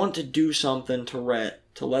want to do something to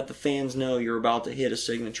let the fans know you're about to hit a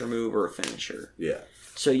signature move or a finisher. Yeah.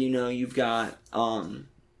 So, you've got, You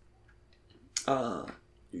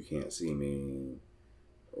Can't See Me.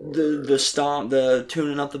 The stomp, the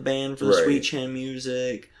tuning up the band for the Sweet Chin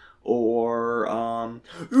music, or,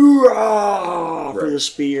 Oorah! For the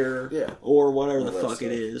spear, or whatever the fuck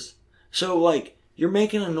it is. So, like, you're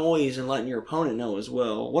making a noise and letting your opponent know as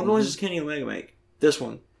well. What noise does Kenny Omega make? This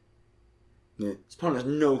one. Yeah. His opponent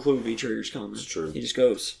has no clue V-trigger's coming. It's true. He just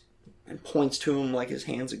goes and points to him like his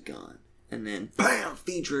hand's a gun. And then, BAM!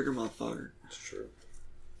 V-trigger, motherfucker. It's true.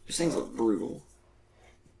 These things look brutal.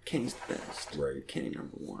 Kenny's the best. Right. Kenny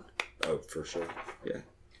number 1. Oh, for sure. Yeah.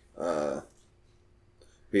 But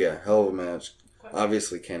yeah, hell of a match.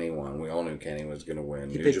 Obviously, Kenny won. We all knew Kenny was going to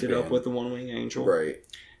win. He picked it up with the One Wing Angel. Right.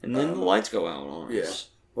 And then the lights go out on us.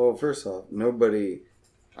 Yeah. Well, first off, nobody...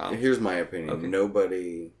 Here's my opinion. Okay.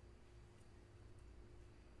 Nobody...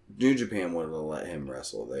 New Japan would have let him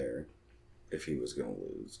wrestle there if he was going to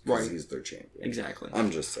lose. Because he's their champion. Exactly.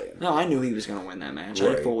 I'm just saying. No, I knew he was going to win that match.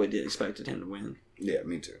 Right. I fully expected him to win. Yeah,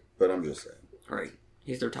 me too. But I'm just saying. Right.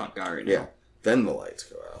 He's their top guy right now. Yeah. Then the lights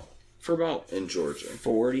go out. For about... In Georgia.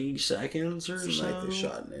 40 seconds or It's so. the night they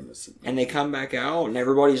shot an innocent. And they come back out and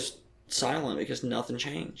everybody's silent because nothing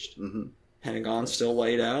changed. Mm-hmm. Pentagon's still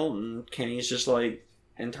laid out and Kenny's just like...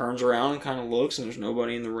 And turns around and kind of looks and there's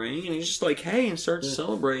nobody in the ring. And he's just like, hey, and starts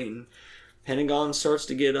celebrating. Pentagon starts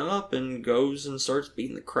to get up and goes and starts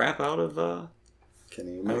beating the crap out of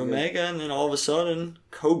Kenny Omega, and then all of a sudden,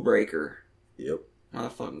 Codebreaker. Yep.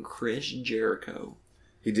 Motherfucking Chris Jericho.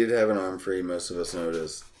 He did have an arm free. Most of us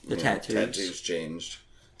noticed. The tattoos. Tattoos changed.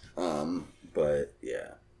 But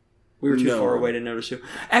yeah. We were too far away to notice who.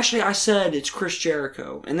 Actually, I said it's Chris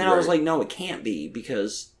Jericho. And then I was like, no, it can't be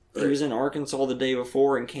because he was in Arkansas the day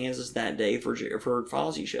before and Kansas that day for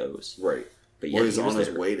Fozzy shows. Right. But well, he was on his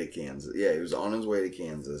way to Kansas. Yeah, he was on his way to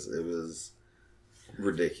Kansas. It was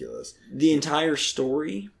ridiculous. The entire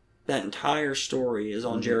story, that entire story is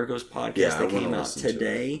on Jericho's podcast that came out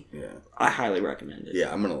today. Yeah. I highly recommend it.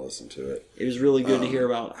 Yeah, I'm going to listen to it. It was really good to hear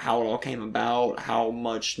about how it all came about, how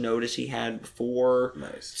much notice he had before.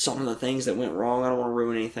 Nice. Some of the things that went wrong. I don't want to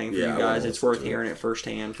ruin anything for you guys. It's worth hearing it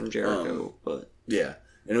firsthand from Jericho. But yeah.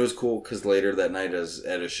 And it was cool because later that night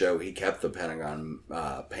at a show, he kept the Pentagon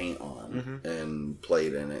paint on and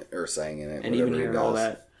played in it or sang in it. And even hearing all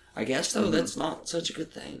that. I guess, though, that's not such a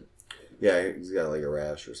good thing. Yeah, he's got like a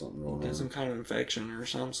rash or something going on. Some kind of infection or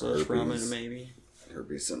some such from it, maybe.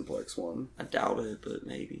 Herpes simplex 1. I doubt it, but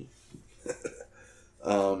maybe.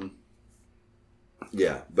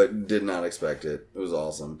 Yeah, but did not expect it. It was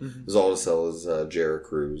awesome. It was all to sell as Jericho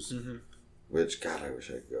Cruise, which, God, I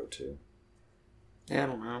wish I could go to. Yeah, I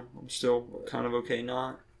don't know. I'm still kind of okay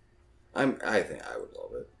not. I think I would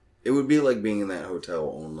love it. It would be like being in that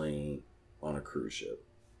hotel only on a cruise ship.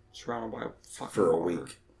 Surrounded by fucking for a water.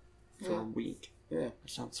 week. For a week. Yeah. That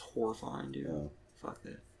sounds horrifying, dude. No. Fuck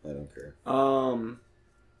that. I don't care.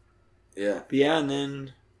 Yeah. But yeah, and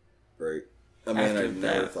then... Right. I mean, I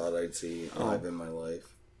never thought I'd see live in my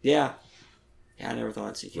life. Yeah. Yeah, I never thought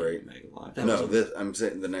I'd see Kenny Omega live. I'm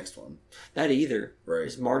saying the next one. That either. Right.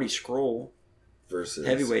 It's Marty Scurll versus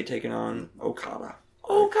heavyweight taking on Okada.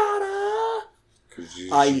 Okada!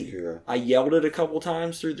 Kazuchika. I yelled it a couple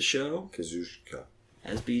times through the show. Kazuchika.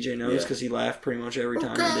 As BJ knows, because he laughed pretty much every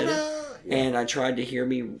time he did it. Yeah. And I tried to hear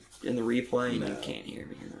me in the replay, and you can't hear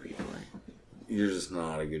me in the replay. You're just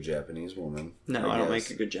not a good Japanese woman. No, I don't make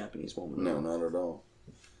a good Japanese woman. No, not at all.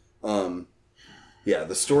 Yeah,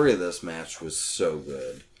 the story of this match was so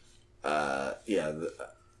good.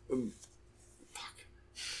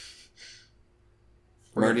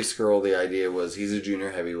 Marty Scurll, the idea was he's a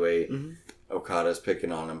junior heavyweight. Okada's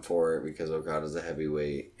picking on him for it because Okada's a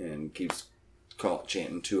heavyweight and keeps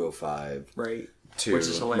chanting 205. Right. To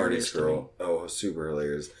Marty Scurll. Oh, super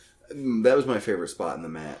hilarious. That was my favorite spot in the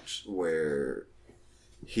match where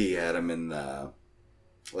he had him in the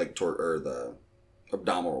the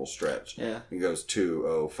abdominal stretch. Yeah. He goes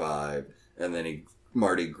 205 and then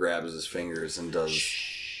Marty grabs his fingers and does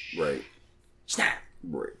right. Snap.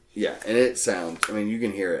 Right. Yeah, and it sounds, I mean, you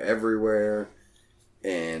can hear it everywhere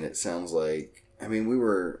and it sounds like, I mean, we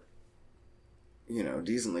were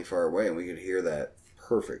decently far away and we could hear that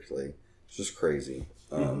perfectly. It's just crazy.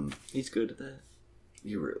 He's good at that.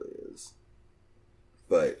 He really is.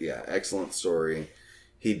 But yeah, excellent story.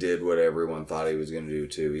 He did what everyone thought he was going to do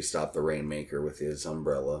too. He stopped the Rainmaker with his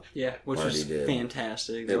umbrella. Yeah, which was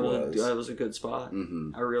fantastic. That was a good spot.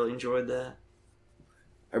 I really enjoyed that.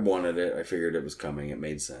 I wanted it. I figured it was coming. It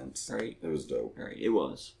made sense. Right. It was dope. Right. It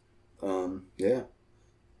was. Yeah.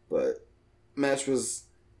 But match was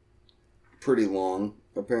pretty long,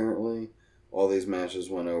 apparently. All these matches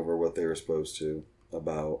went over what they were supposed to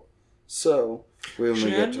about. So, we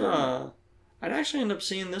only get to... I'd actually end up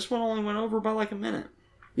seeing this one only went over by like a minute.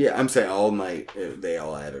 Yeah, I'm saying all night, they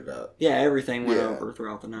all added up. Yeah, everything went over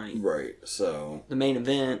throughout the night. Right, so... The main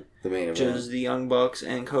event, which is the Young Bucks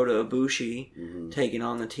and Kota Ibushi taking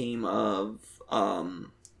on the team of...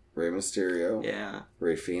 Rey Mysterio. Yeah.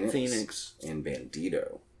 Rey Fenix. And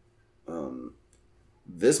Bandito.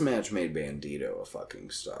 This match made Bandito a fucking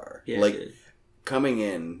star. Yeah, it did. Coming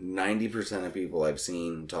in, 90% of people I've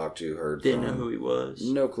seen, talked to, heard Didn't know who he was.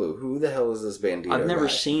 No clue. Who the hell is this Bandito I've never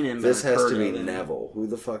guy? seen him, This has to be Neville. Who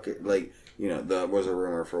the fuck... there was a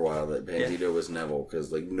rumor for a while that Bandito was Neville,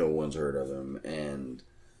 because, no one's heard of him, and...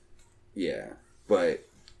 Yeah. But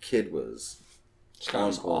Kid was...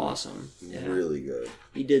 Sounds awesome. Yeah. Really good.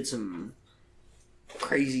 He did some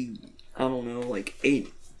crazy,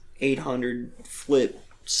 800 flip,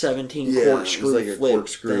 17 corkscrew flip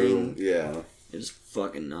corkscrew thing. Yeah. It was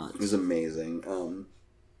fucking nuts. It was amazing.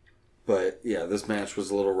 But yeah, this match was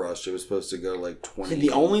a little rushed. It was supposed to go 20.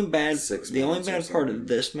 The only bad part of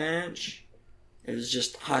this match, it was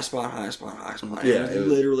just high spot. Yeah, it was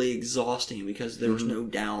literally exhausting because there was no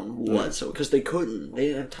down whatsoever. Because they didn't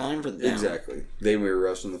have time for the down. Exactly. They were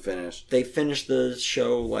rushing the finish. They finished the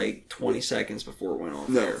show 20 seconds before it went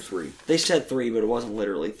on. No, 3. They said 3, but it wasn't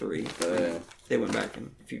literally 3. Yeah. They went back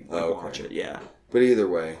and if you watch it, yeah. But either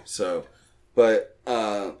way, so But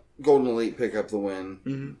Golden Elite pick up the win.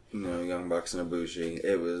 Mm-hmm. You know, Young Bucks and Ibushi.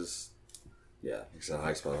 It was, yeah, like I said,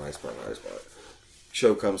 high spot.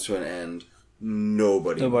 Show comes to an end.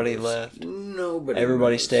 Nobody moves. left. Nobody.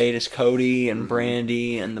 Everybody moves. stayed as Cody and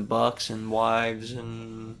Brandy and the Bucks and wives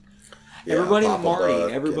and everybody but Papa Marty.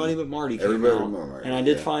 Buck Everybody and but Marty came everybody out. but Marty, And I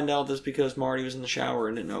did yeah. find out this because Marty was in the shower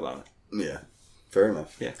and didn't know about it. Yeah, fair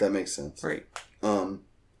enough. Yeah. That makes sense. Right.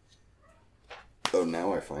 Oh,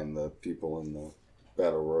 now I find the people in the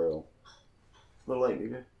Battle Royal. A little late,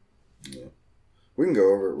 baby. Yeah. We can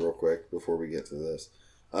go over it real quick before we get to this.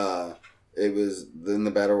 It was, in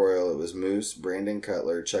the Battle Royal, it was Moose, Brandon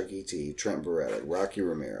Cutler, Chucky T, Trent Barretta, Rocky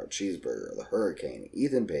Romero, Cheeseburger, The Hurricane,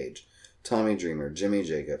 Ethan Page, Tommy Dreamer, Jimmy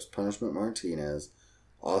Jacobs, Punishment Martinez,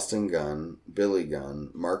 Austin Gunn, Billy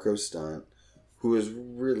Gunn, Marco Stunt, who has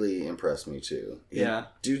really impressed me too. Yeah.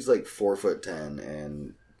 Dude's like 4'10"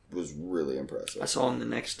 and was really impressive. I saw him the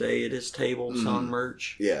next day at his table selling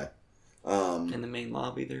merch Yeah. in the main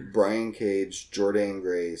lobby there. Brian Cage, Jordan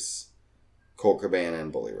Grace, Colt Cabana,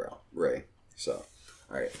 and Bully Ray. So,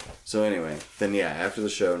 alright. So anyway, then yeah, after the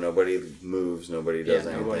show, nobody moves, nobody does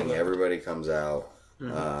Yeah, anything. nobody left. Everybody comes out.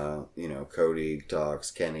 Mhm. You know, Cody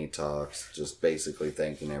talks, Kenny talks, just basically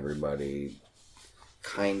thanking everybody.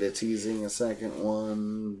 Kind of teasing a second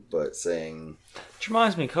one, but saying... Which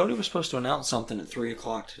reminds me, Cody was supposed to announce something at 3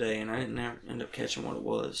 o'clock today, and I didn't end up catching what it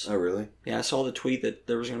was. Oh, really? Yeah, I saw the tweet that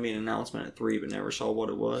there was going to be an announcement at 3, but never saw what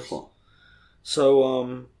it was. Huh.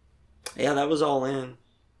 So, yeah, that was all in.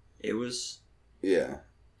 It was Yeah.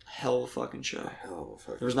 hell of a fucking show. Hell of a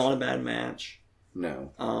fucking There was not a bad match.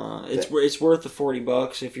 No. It's worth the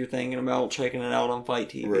 $40 if you're thinking about checking it out on Fight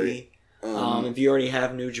TV. Right. If you already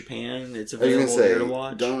have New Japan, it's I was available gonna say, there to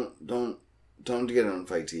watch. don't get it on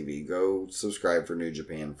Fight TV. Go subscribe for New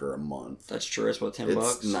Japan for a month. That's true. It's what, $10?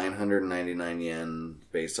 It's 999 yen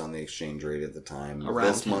based on the exchange rate at the time. Around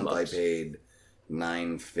this $10. month I paid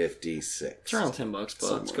 $9.56. It's around $10 bucks.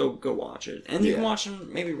 Somewhere. Go watch it, and you can Yeah. watch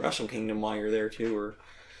maybe Wrestle Kingdom while you're there too, or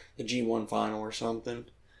the G1 final or something.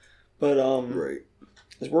 But Right.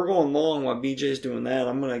 as we're going long while BJ's doing that,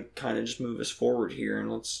 I'm gonna kind of just move us forward here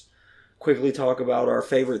and let's quickly talk about our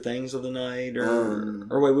favorite things of the night, or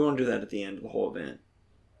wait, we want to do that at the end of the whole event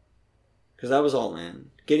because that was all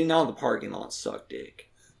in. Getting out of the parking lot sucked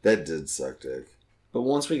dick, That did suck dick. but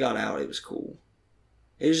once we got out, it was cool.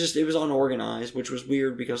 It was unorganized, which was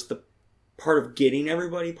weird because the part of getting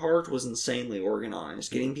everybody parked was insanely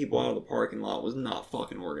organized. Getting people out of the parking lot was not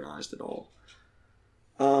fucking organized at all.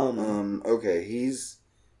 Okay, his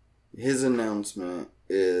announcement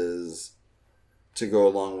is to go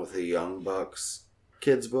along with the Young Bucks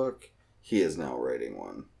kids book. He is now writing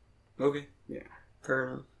one. Okay. Yeah. Fair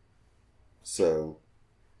enough. So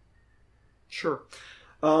Sure.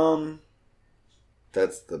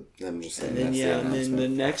 that's I'm just saying. And then that's yeah, the and then announcement. the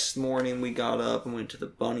next morning we got up and went to the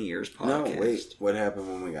Bunny Ears podcast. No, wait. What happened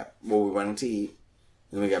when we got? Well, we went to eat.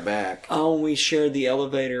 Then we got back. Oh, and we shared the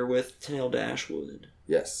elevator with Tennille Dashwood,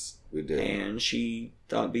 Yes, we did. and she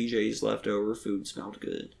thought BJ's leftover food smelled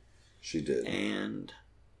good, She did. and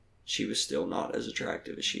she was still not as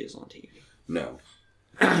attractive as she is on TV. No,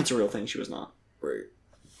 It's a real thing. She was not. right.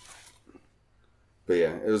 But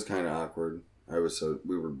yeah, it was kind of awkward.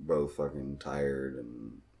 We were both fucking tired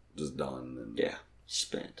and just done. And Yeah,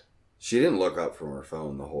 spent. she didn't look up from her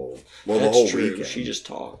phone the whole That's true. weekend. She just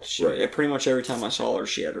talked. Right. Pretty much every time I saw her,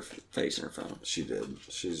 she had her face in her phone. She did.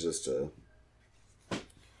 She's just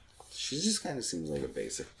she just kind of seems like a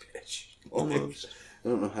basic bitch. Almost. I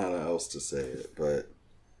don't know how else to say it, but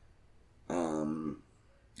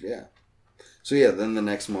yeah. So yeah, then the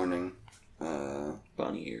next morning,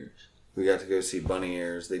 Bunny Ears. we got to go see Bunny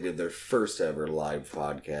Ears. They did their first ever live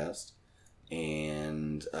podcast,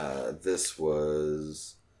 and this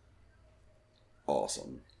was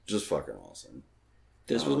awesome. Just fucking awesome.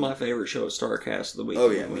 This was my favorite show at StarCast of the week. Oh,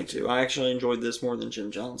 yeah, me too. I actually enjoyed this more than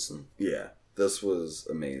Jim Johnson. Yeah, this was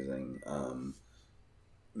amazing.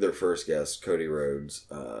 Their first guest, Cody Rhodes,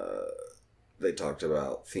 they talked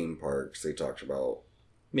about theme parks. They talked about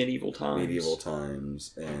Medieval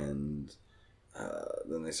times. and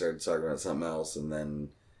then they started talking about something else, and then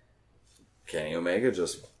Kenny Omega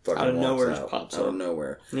just fucking Out of walks nowhere out. just pops out up. of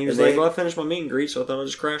nowhere. And he was And like, they- well, I finished my meet and greet, so I thought I'd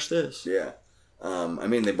just crash this. yeah. I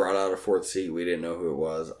mean, they brought out a fourth seat. We didn't know who it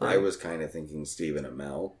was. Right. I was kind of thinking Steven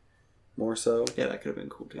Amell more so. Yeah, that could have been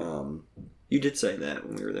cool, too. Um, You did say that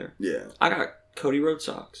when we were there. yeah. I got Cody Rhodes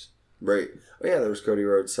socks. Right. Oh, yeah, there was Cody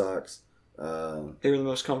Rhodes socks. They were the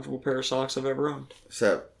most comfortable pair of socks I've ever owned.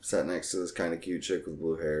 Sat next to this kind of cute chick with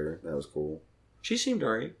blue hair. That was cool. She seemed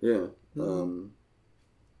alright. Yeah.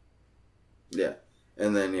 Yeah.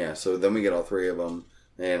 And then, yeah, so then we get all three of them.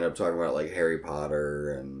 They end up talking about like Harry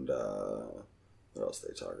Potter and what else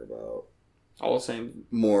they talk about? All the same.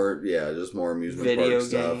 More, just more amusement park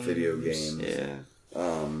stuff, video games. Yeah.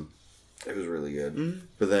 It was really good. Mm-hmm.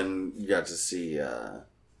 But then you got to see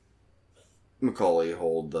Macaulay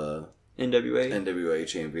hold the NWA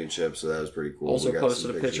championship, so that was pretty cool. Also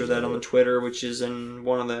posted a picture of that on the Twitter, which is in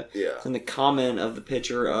one of the in the comment of the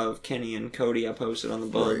picture of Kenny and Cody I posted on the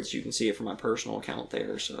Buds. Right. You can see it from my personal account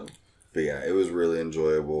there. So, but yeah, it was really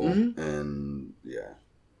enjoyable, and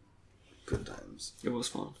good times. It was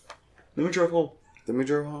fun. Then we drove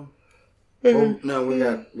home. Well, no, we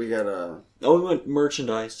got we went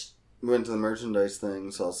merchandise. We went to the merchandise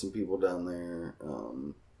thing, saw some people down there,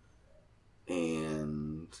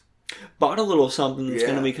 and bought a little something that's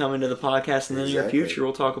going to be coming to the podcast in the near future.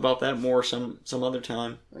 We'll talk about that more some other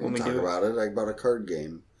time when we talk about it. I bought a card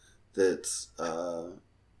game that's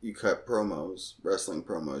you cut wrestling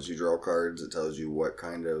promos. You draw cards. It tells you what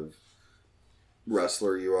kind of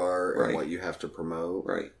wrestler you are and what you have to promote.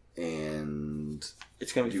 Right. And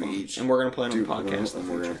it's going to be fun. And we're going to play it on the podcast. And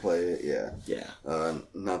we're going to play it, Yeah.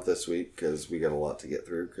 Not this week because we got a lot to get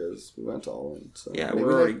through because we went all in. So yeah,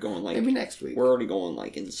 we're already going like... Maybe next week. We're already going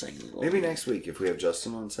like insanely long. Maybe next week if we have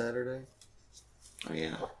Justin on Saturday. Oh,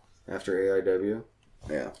 yeah. After AIW.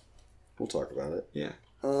 Yeah. We'll talk about it. Yeah.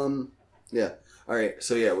 Yeah. All right.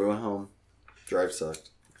 So, we went home. Drive sucked.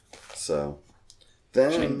 So, then...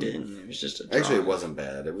 Actually, it didn't. It was just a drive. Actually, it wasn't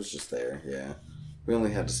bad. It was just there. Yeah. We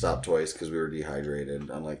only had to stop twice because we were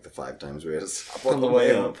dehydrated, unlike the 5 times we had to stop on the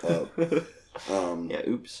way up.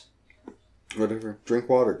 Oops. Whatever. Drink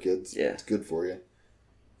water, kids. Yeah. It's good for you.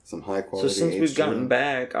 Some high quality So since we've gotten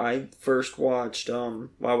back, I first watched, I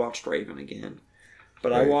watched Raven again.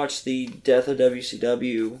 But I watched the Death of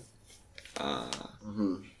WCW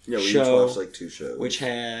we each watched like 2 shows. Which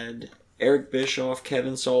had Eric Bischoff,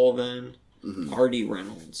 Kevin Sullivan, R.D.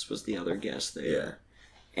 Reynolds was the other guest there. Yeah.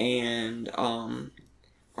 And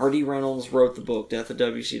R.D. Reynolds wrote the book Death of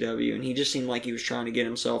WCW, and he just seemed like he was trying to get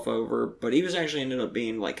himself over, but he was actually ended up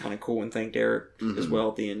being like kind of cool and thanked Eric as well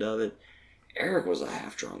at the end of it. Eric was a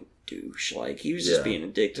half drunk douche, like he was just being a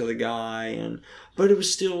dick to the guy, but it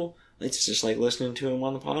was still, it's just like listening to him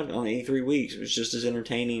on the pod on 83 Weeks. It was just as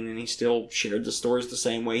entertaining, and he still shared the stories the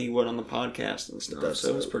same way he would on the podcast and stuff. So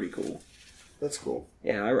it was pretty cool. That's cool.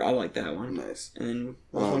 Yeah, I like that one. Nice. And then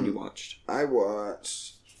what one you watched? I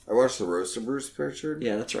watched the Roast of Bruce Pritchard.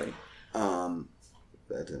 Yeah, that's right. That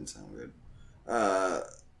didn't sound good.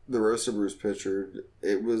 The Roast of Bruce Pritchard,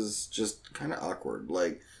 it was just kind of awkward.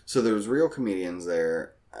 Like, so there was real comedians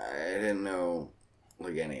there. I didn't know,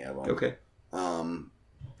 like, any of them. Okay.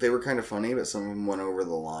 They were kind of funny, but some of them went over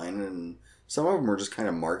the line, and some of them were just kind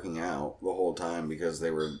of marking out the whole time because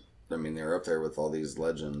they were up there with all these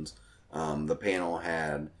legends. The panel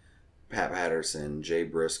had Pat Patterson, Jay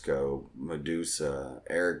Briscoe, Medusa,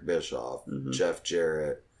 Eric Bischoff, Jeff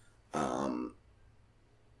Jarrett,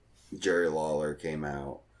 Jerry Lawler came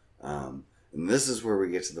out. And this is where we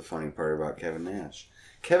get to the funny part about Kevin Nash.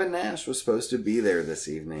 Kevin Nash was supposed to be there this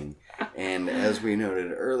evening, and as we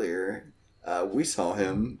noted earlier, we saw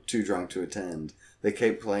him too drunk to attend. They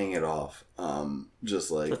kept playing it off,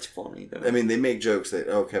 just like... That's funny, though. I mean, they make jokes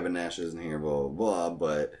that, Kevin Nash isn't here, blah, blah, blah,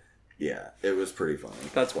 but... Yeah, it was pretty funny.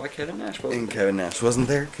 That's why Kevin Nash wasn't there. Kevin Nash wasn't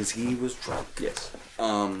there because he was drunk. Yes.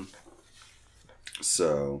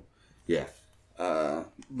 So, yeah.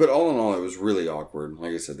 But all in all, it was really awkward.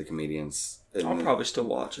 Like I said, the comedians... I'll probably still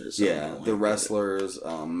watch it. Yeah, the wrestlers,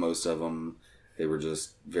 most of them, they were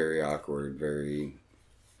just very awkward,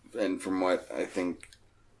 And from what I think...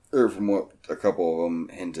 Or from what a couple of them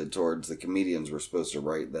hinted towards, the comedians were supposed to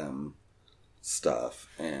write them stuff,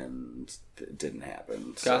 and it didn't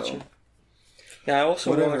happen. Gotcha. So. Yeah, I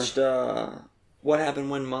also watched What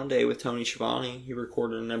Happened When Monday with Tony Schiavone. He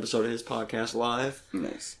recorded an episode of his podcast live.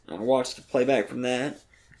 Nice. I watched the playback from that.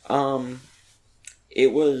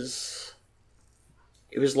 It was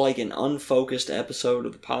like an unfocused episode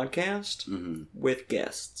of the podcast with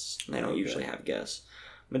guests. They don't usually have guests.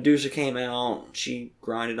 Medusa came out. She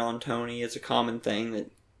grinded on Tony. It's a common thing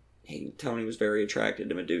that Tony was very attracted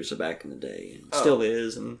to Medusa back in the day, and still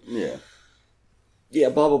is, and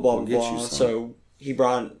blah blah blah blah. So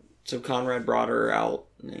Conrad brought her out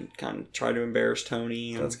and kind of tried to embarrass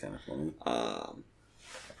Tony. And, that's kind of funny.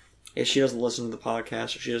 She doesn't listen to the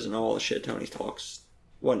podcast, so she doesn't know all the shit Tony talks,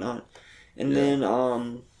 whatnot. And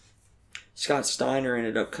then Scott Steiner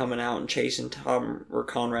ended up coming out and chasing Tom or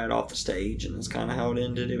Conrad off the stage, and that's kind of how it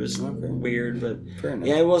ended. It was weird, but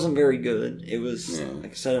it wasn't very good. It was,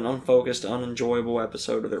 like I said, an unfocused, unenjoyable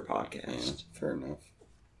episode of their podcast. Yeah, fair enough.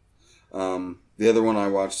 The other one I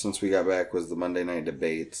watched since we got back was the Monday Night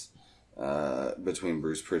Debates. between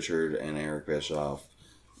Bruce Pritchard and Eric Bischoff,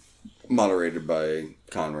 moderated by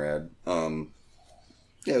Conrad. Yeah,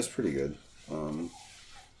 it was pretty good.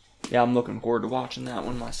 Yeah, I'm looking forward to watching that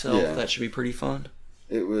one myself. Yeah. That should be pretty fun.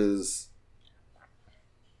 It was...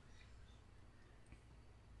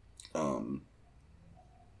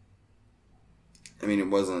 I mean,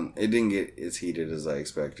 it didn't get as heated as I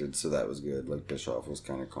expected, so that was good. Like, Bischoff was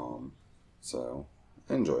kind of calm. So,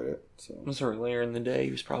 I enjoyed it. So. It was earlier in the day.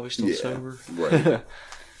 He was probably still sober. Right.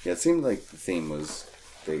 Yeah, it seemed like the theme was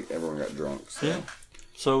everyone got drunk. So. Yeah.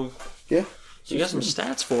 So, yeah. So you got some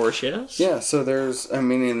stats for us, yes? Yeah, so there's, I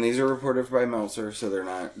mean, and these are reported by Meltzer, so they're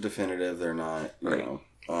not definitive. They're not, you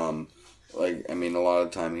know, like, I mean, a lot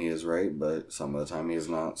of the time he is right, but some of the time he is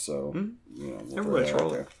not, so, you know, we'll throw that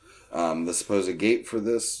out there. The supposed gate for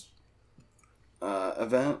this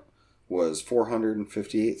event was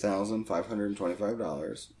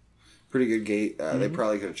 $458,525. Pretty good gate. They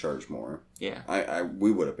probably could have charged more. Yeah.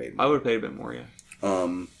 We would have paid more. I would have paid a bit more, yeah.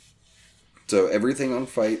 So everything on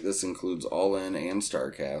Fight, this includes All In and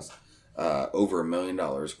StarCast, over $1 million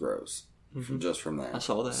gross, just from that. I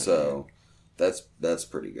saw that. So that's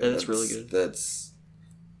pretty good. That's really good. That's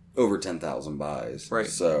over 10,000 buys. Right.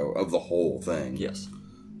 So of the whole thing. Yes.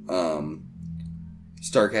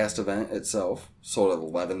 StarCast event itself sold at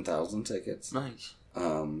 11,000 tickets. Nice.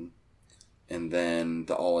 And then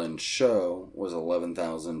the All In show was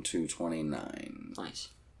 11,229. Nice.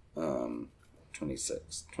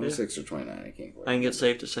 26 or 29, I can't quite. I think it's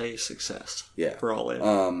safe to say success. Yeah. For All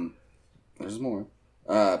In. There's more.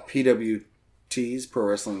 PWTs, Pro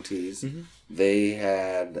Wrestling Tees, they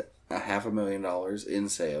had $500,000 in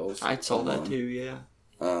sales. I saw that too, yeah.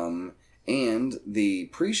 And the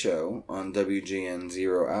pre-show on WGN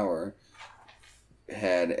 0 Hour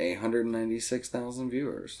had 196,000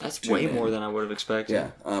 viewers. That's way more than I would have expected.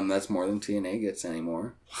 Yeah, that's more than TNA gets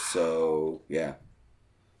anymore. So, yeah.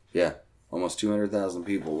 Yeah, almost 200,000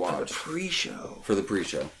 people watched. For the pre-show. For the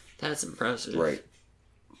pre-show. That's impressive. Right.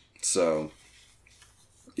 So,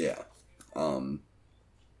 yeah.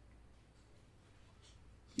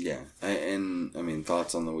 Yeah. And, I mean,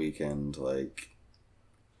 thoughts on the weekend, like,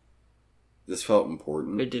 this felt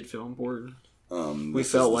important. It did feel important. We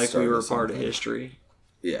felt like we were part of history.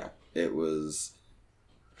 Yeah. It was,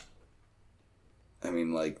 I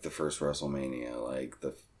mean, like, the first WrestleMania, like,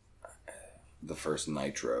 the first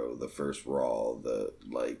Nitro, the first Raw,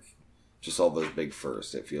 just all those big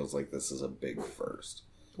firsts. It feels like this is a big first.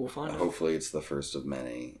 We'll find out. Hopefully it's the first of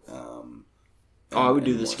many. I would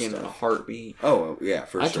do this game in a heartbeat. Oh, yeah,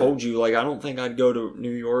 for sure. I told you, like, I don't think I'd go to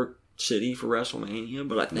New York City for WrestleMania,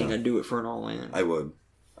 but I think I'd do it for an All-In. I would.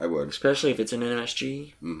 Especially if it's an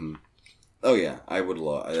NSG. Mm-hmm. Oh, yeah, I would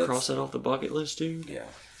love... Cross that off the bucket list, dude. Yeah.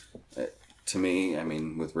 To me, I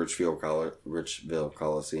mean, with Richville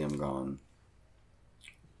Coliseum gone,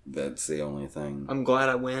 that's the only thing. I'm glad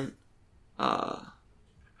I went.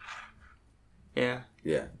 Yeah.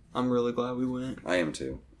 Yeah. I'm really glad we went. I am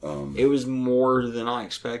too. It was more than I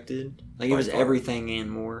expected. Like, it was everything and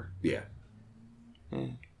more. Yeah. Yeah.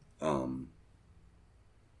 But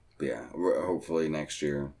yeah, hopefully next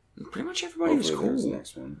year. Pretty much everybody was cool. The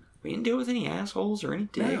next one. We didn't deal with any assholes or any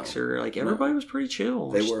dicks everybody was pretty chill.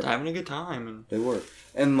 They just were having a good time. They were.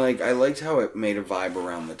 And, like, I liked how it made a vibe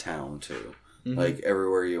around the town, too. Mm-hmm. Like,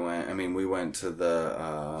 everywhere you went. I mean, we went to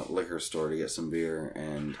the liquor store to get some beer,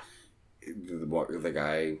 and the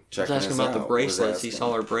guy checking us out. I was asking about the bracelets. He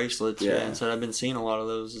saw our bracelets and said, I've been seeing a lot of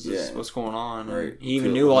those. Is this what's going on? Right. He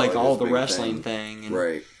even knew, like, all the wrestling thing. And,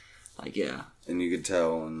 right. Like, yeah. And you could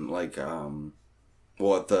tell, and, like,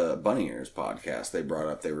 well, at the Bunny Ears podcast, they brought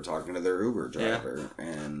up, they were talking to their Uber driver,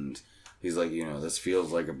 and he's like, you know, this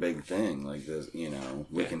feels like a big thing. Like, this, you know,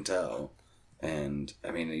 we can tell. And, I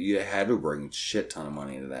mean, you had to bring a shit ton of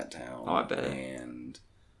money to that town. Oh, I bet. And,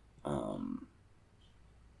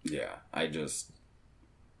 yeah, it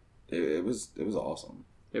was awesome.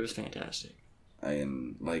 It was fantastic.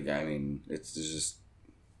 It's just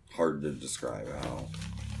hard to describe how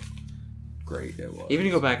great it was. Even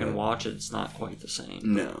to go back and watch it, it's not quite the same.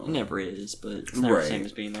 No. It never is, but it's never the same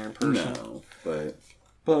as being there in person. No, but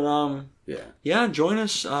yeah, join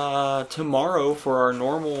us tomorrow for our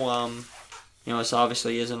normal this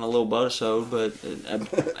obviously isn't a little butt-episode, but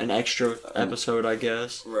an extra episode, I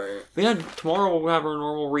guess. Right. But yeah, tomorrow we'll have our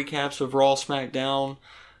normal recaps of Raw, SmackDown,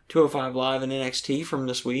 205 Live, and NXT from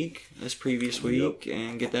this previous week,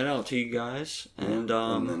 and get that out to you guys. And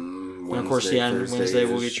then Wednesday, of course, Wednesday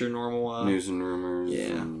we'll get your normal news and rumors.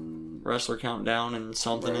 Yeah. And Wrestler Countdown and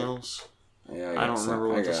something else. Yeah, I don't remember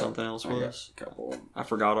what the something else was. A couple. I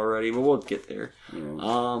forgot already, but we'll get there.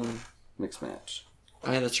 Mixed match.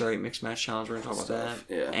 Oh, yeah, that's right. Mixed Match Challenge. We're going to talk about Stuff,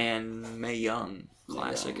 that. yeah. And Mae Young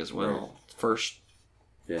Classic Young, as well. right. First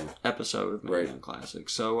Yeah. episode of Mae Right. Young Classic.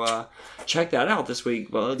 So check that out this week,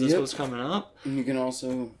 bud. This is what's coming up. And you can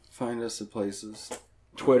also find us at places.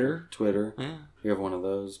 Twitter. Yeah. We have one of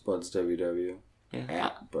those. Buds WW. Yeah.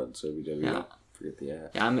 At Buds WW. Yeah. Forget the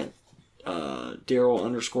at. Yeah, I'm at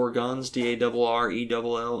Daryl_Guns,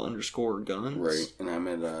 DARRELL_Guns. Right. And I'm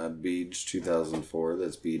at Beej 2004.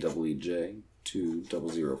 That's BEEJ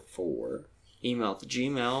 2004. Email at the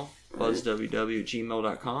Gmail,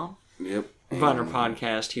 budsww@gmail.com. Yep. Find our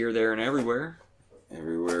podcast here, there, and everywhere.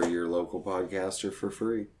 Everywhere your local podcaster for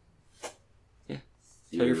free. Yeah.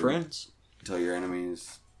 Tell your friends. Tell your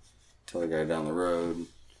enemies. Tell the guy down the road.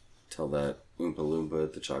 Tell that Oompa Loompa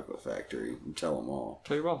at the chocolate factory. Tell them all.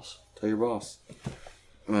 Tell your boss. Tell your boss.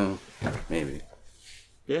 Well, maybe.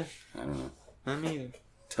 Yeah. I don't know. Not me either.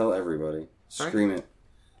 Tell everybody. Scream it.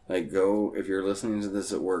 Like, go, if you're listening to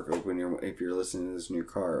this at work, if you're listening to this in your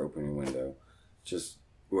car, open your window. Just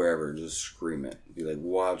wherever, just scream it. Be like,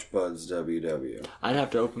 watch Buds WW. I'd have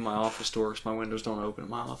to open my office door because my windows don't open in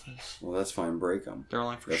my office. Well, that's fine. Break them. They're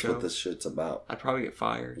only for That's show. what this shit's about. I'd probably get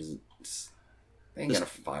fired. They ain't gonna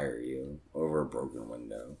fire you over a broken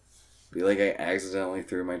window. Be like, I accidentally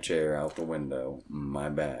threw my chair out the window. My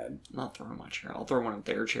bad. I'm not throwing my chair. I'll throw one of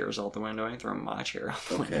their chairs out the window. I ain't throwing my chair out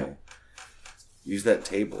the Okay. window. Use that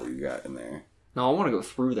table you got in there. No, I want to go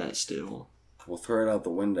through that still. We'll throw it out the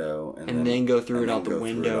window. And then go through it out the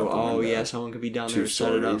window. Oh, yeah, someone could be down there to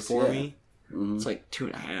set it up for me. Mm-hmm. It's like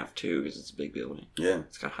 2.5, too, because it's a big building. Yeah.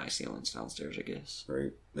 It's got high ceilings downstairs, I guess.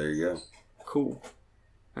 Right. There you go. Cool.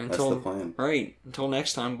 That's the plan. Right. Until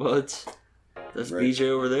next time, buds. That's Right. BJ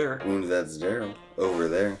over there. And that's Daryl over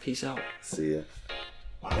there. Peace out. See ya.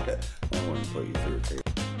 I want to put you through a table.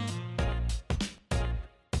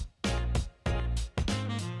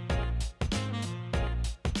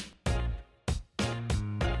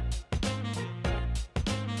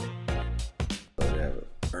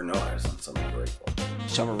 Or no, I was on summer break.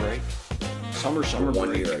 Summer break. Summer break.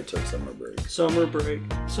 1 year I took summer break. Summer break.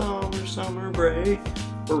 Summer break.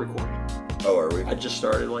 We're recording. Oh, are we? I just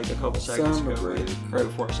started like a couple seconds Summer ago. break. Right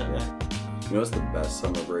before I sat down. You know what's the best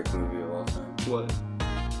summer break movie of all time? What?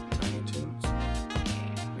 Tiny Toons.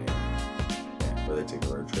 Yeah. Where they take a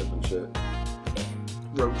road trip and shit.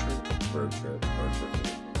 Road trip. Road trip.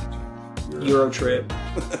 Euro trip.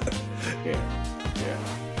 Yeah.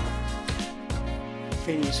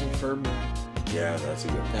 Phineas and Ferb. Yeah, that's a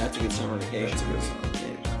good summer vacation. That's a good summer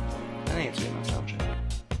vacation. I think it's a good enough soundtrack.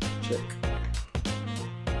 check.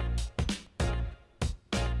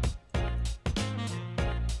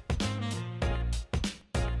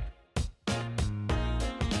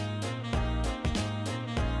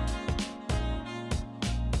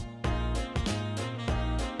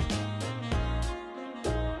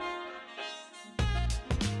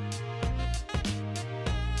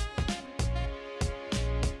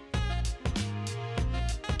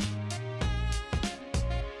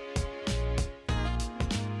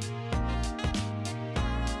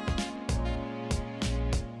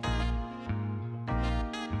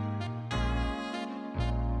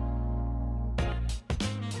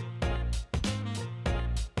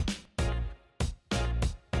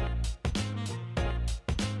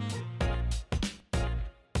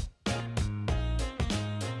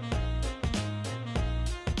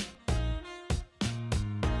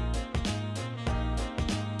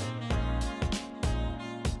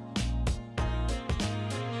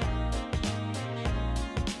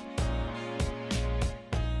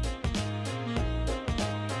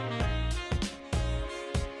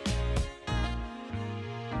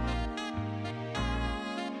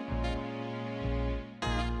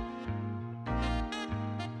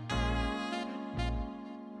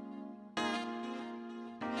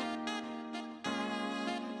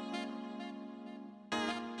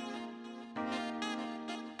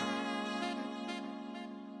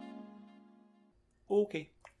 Okay.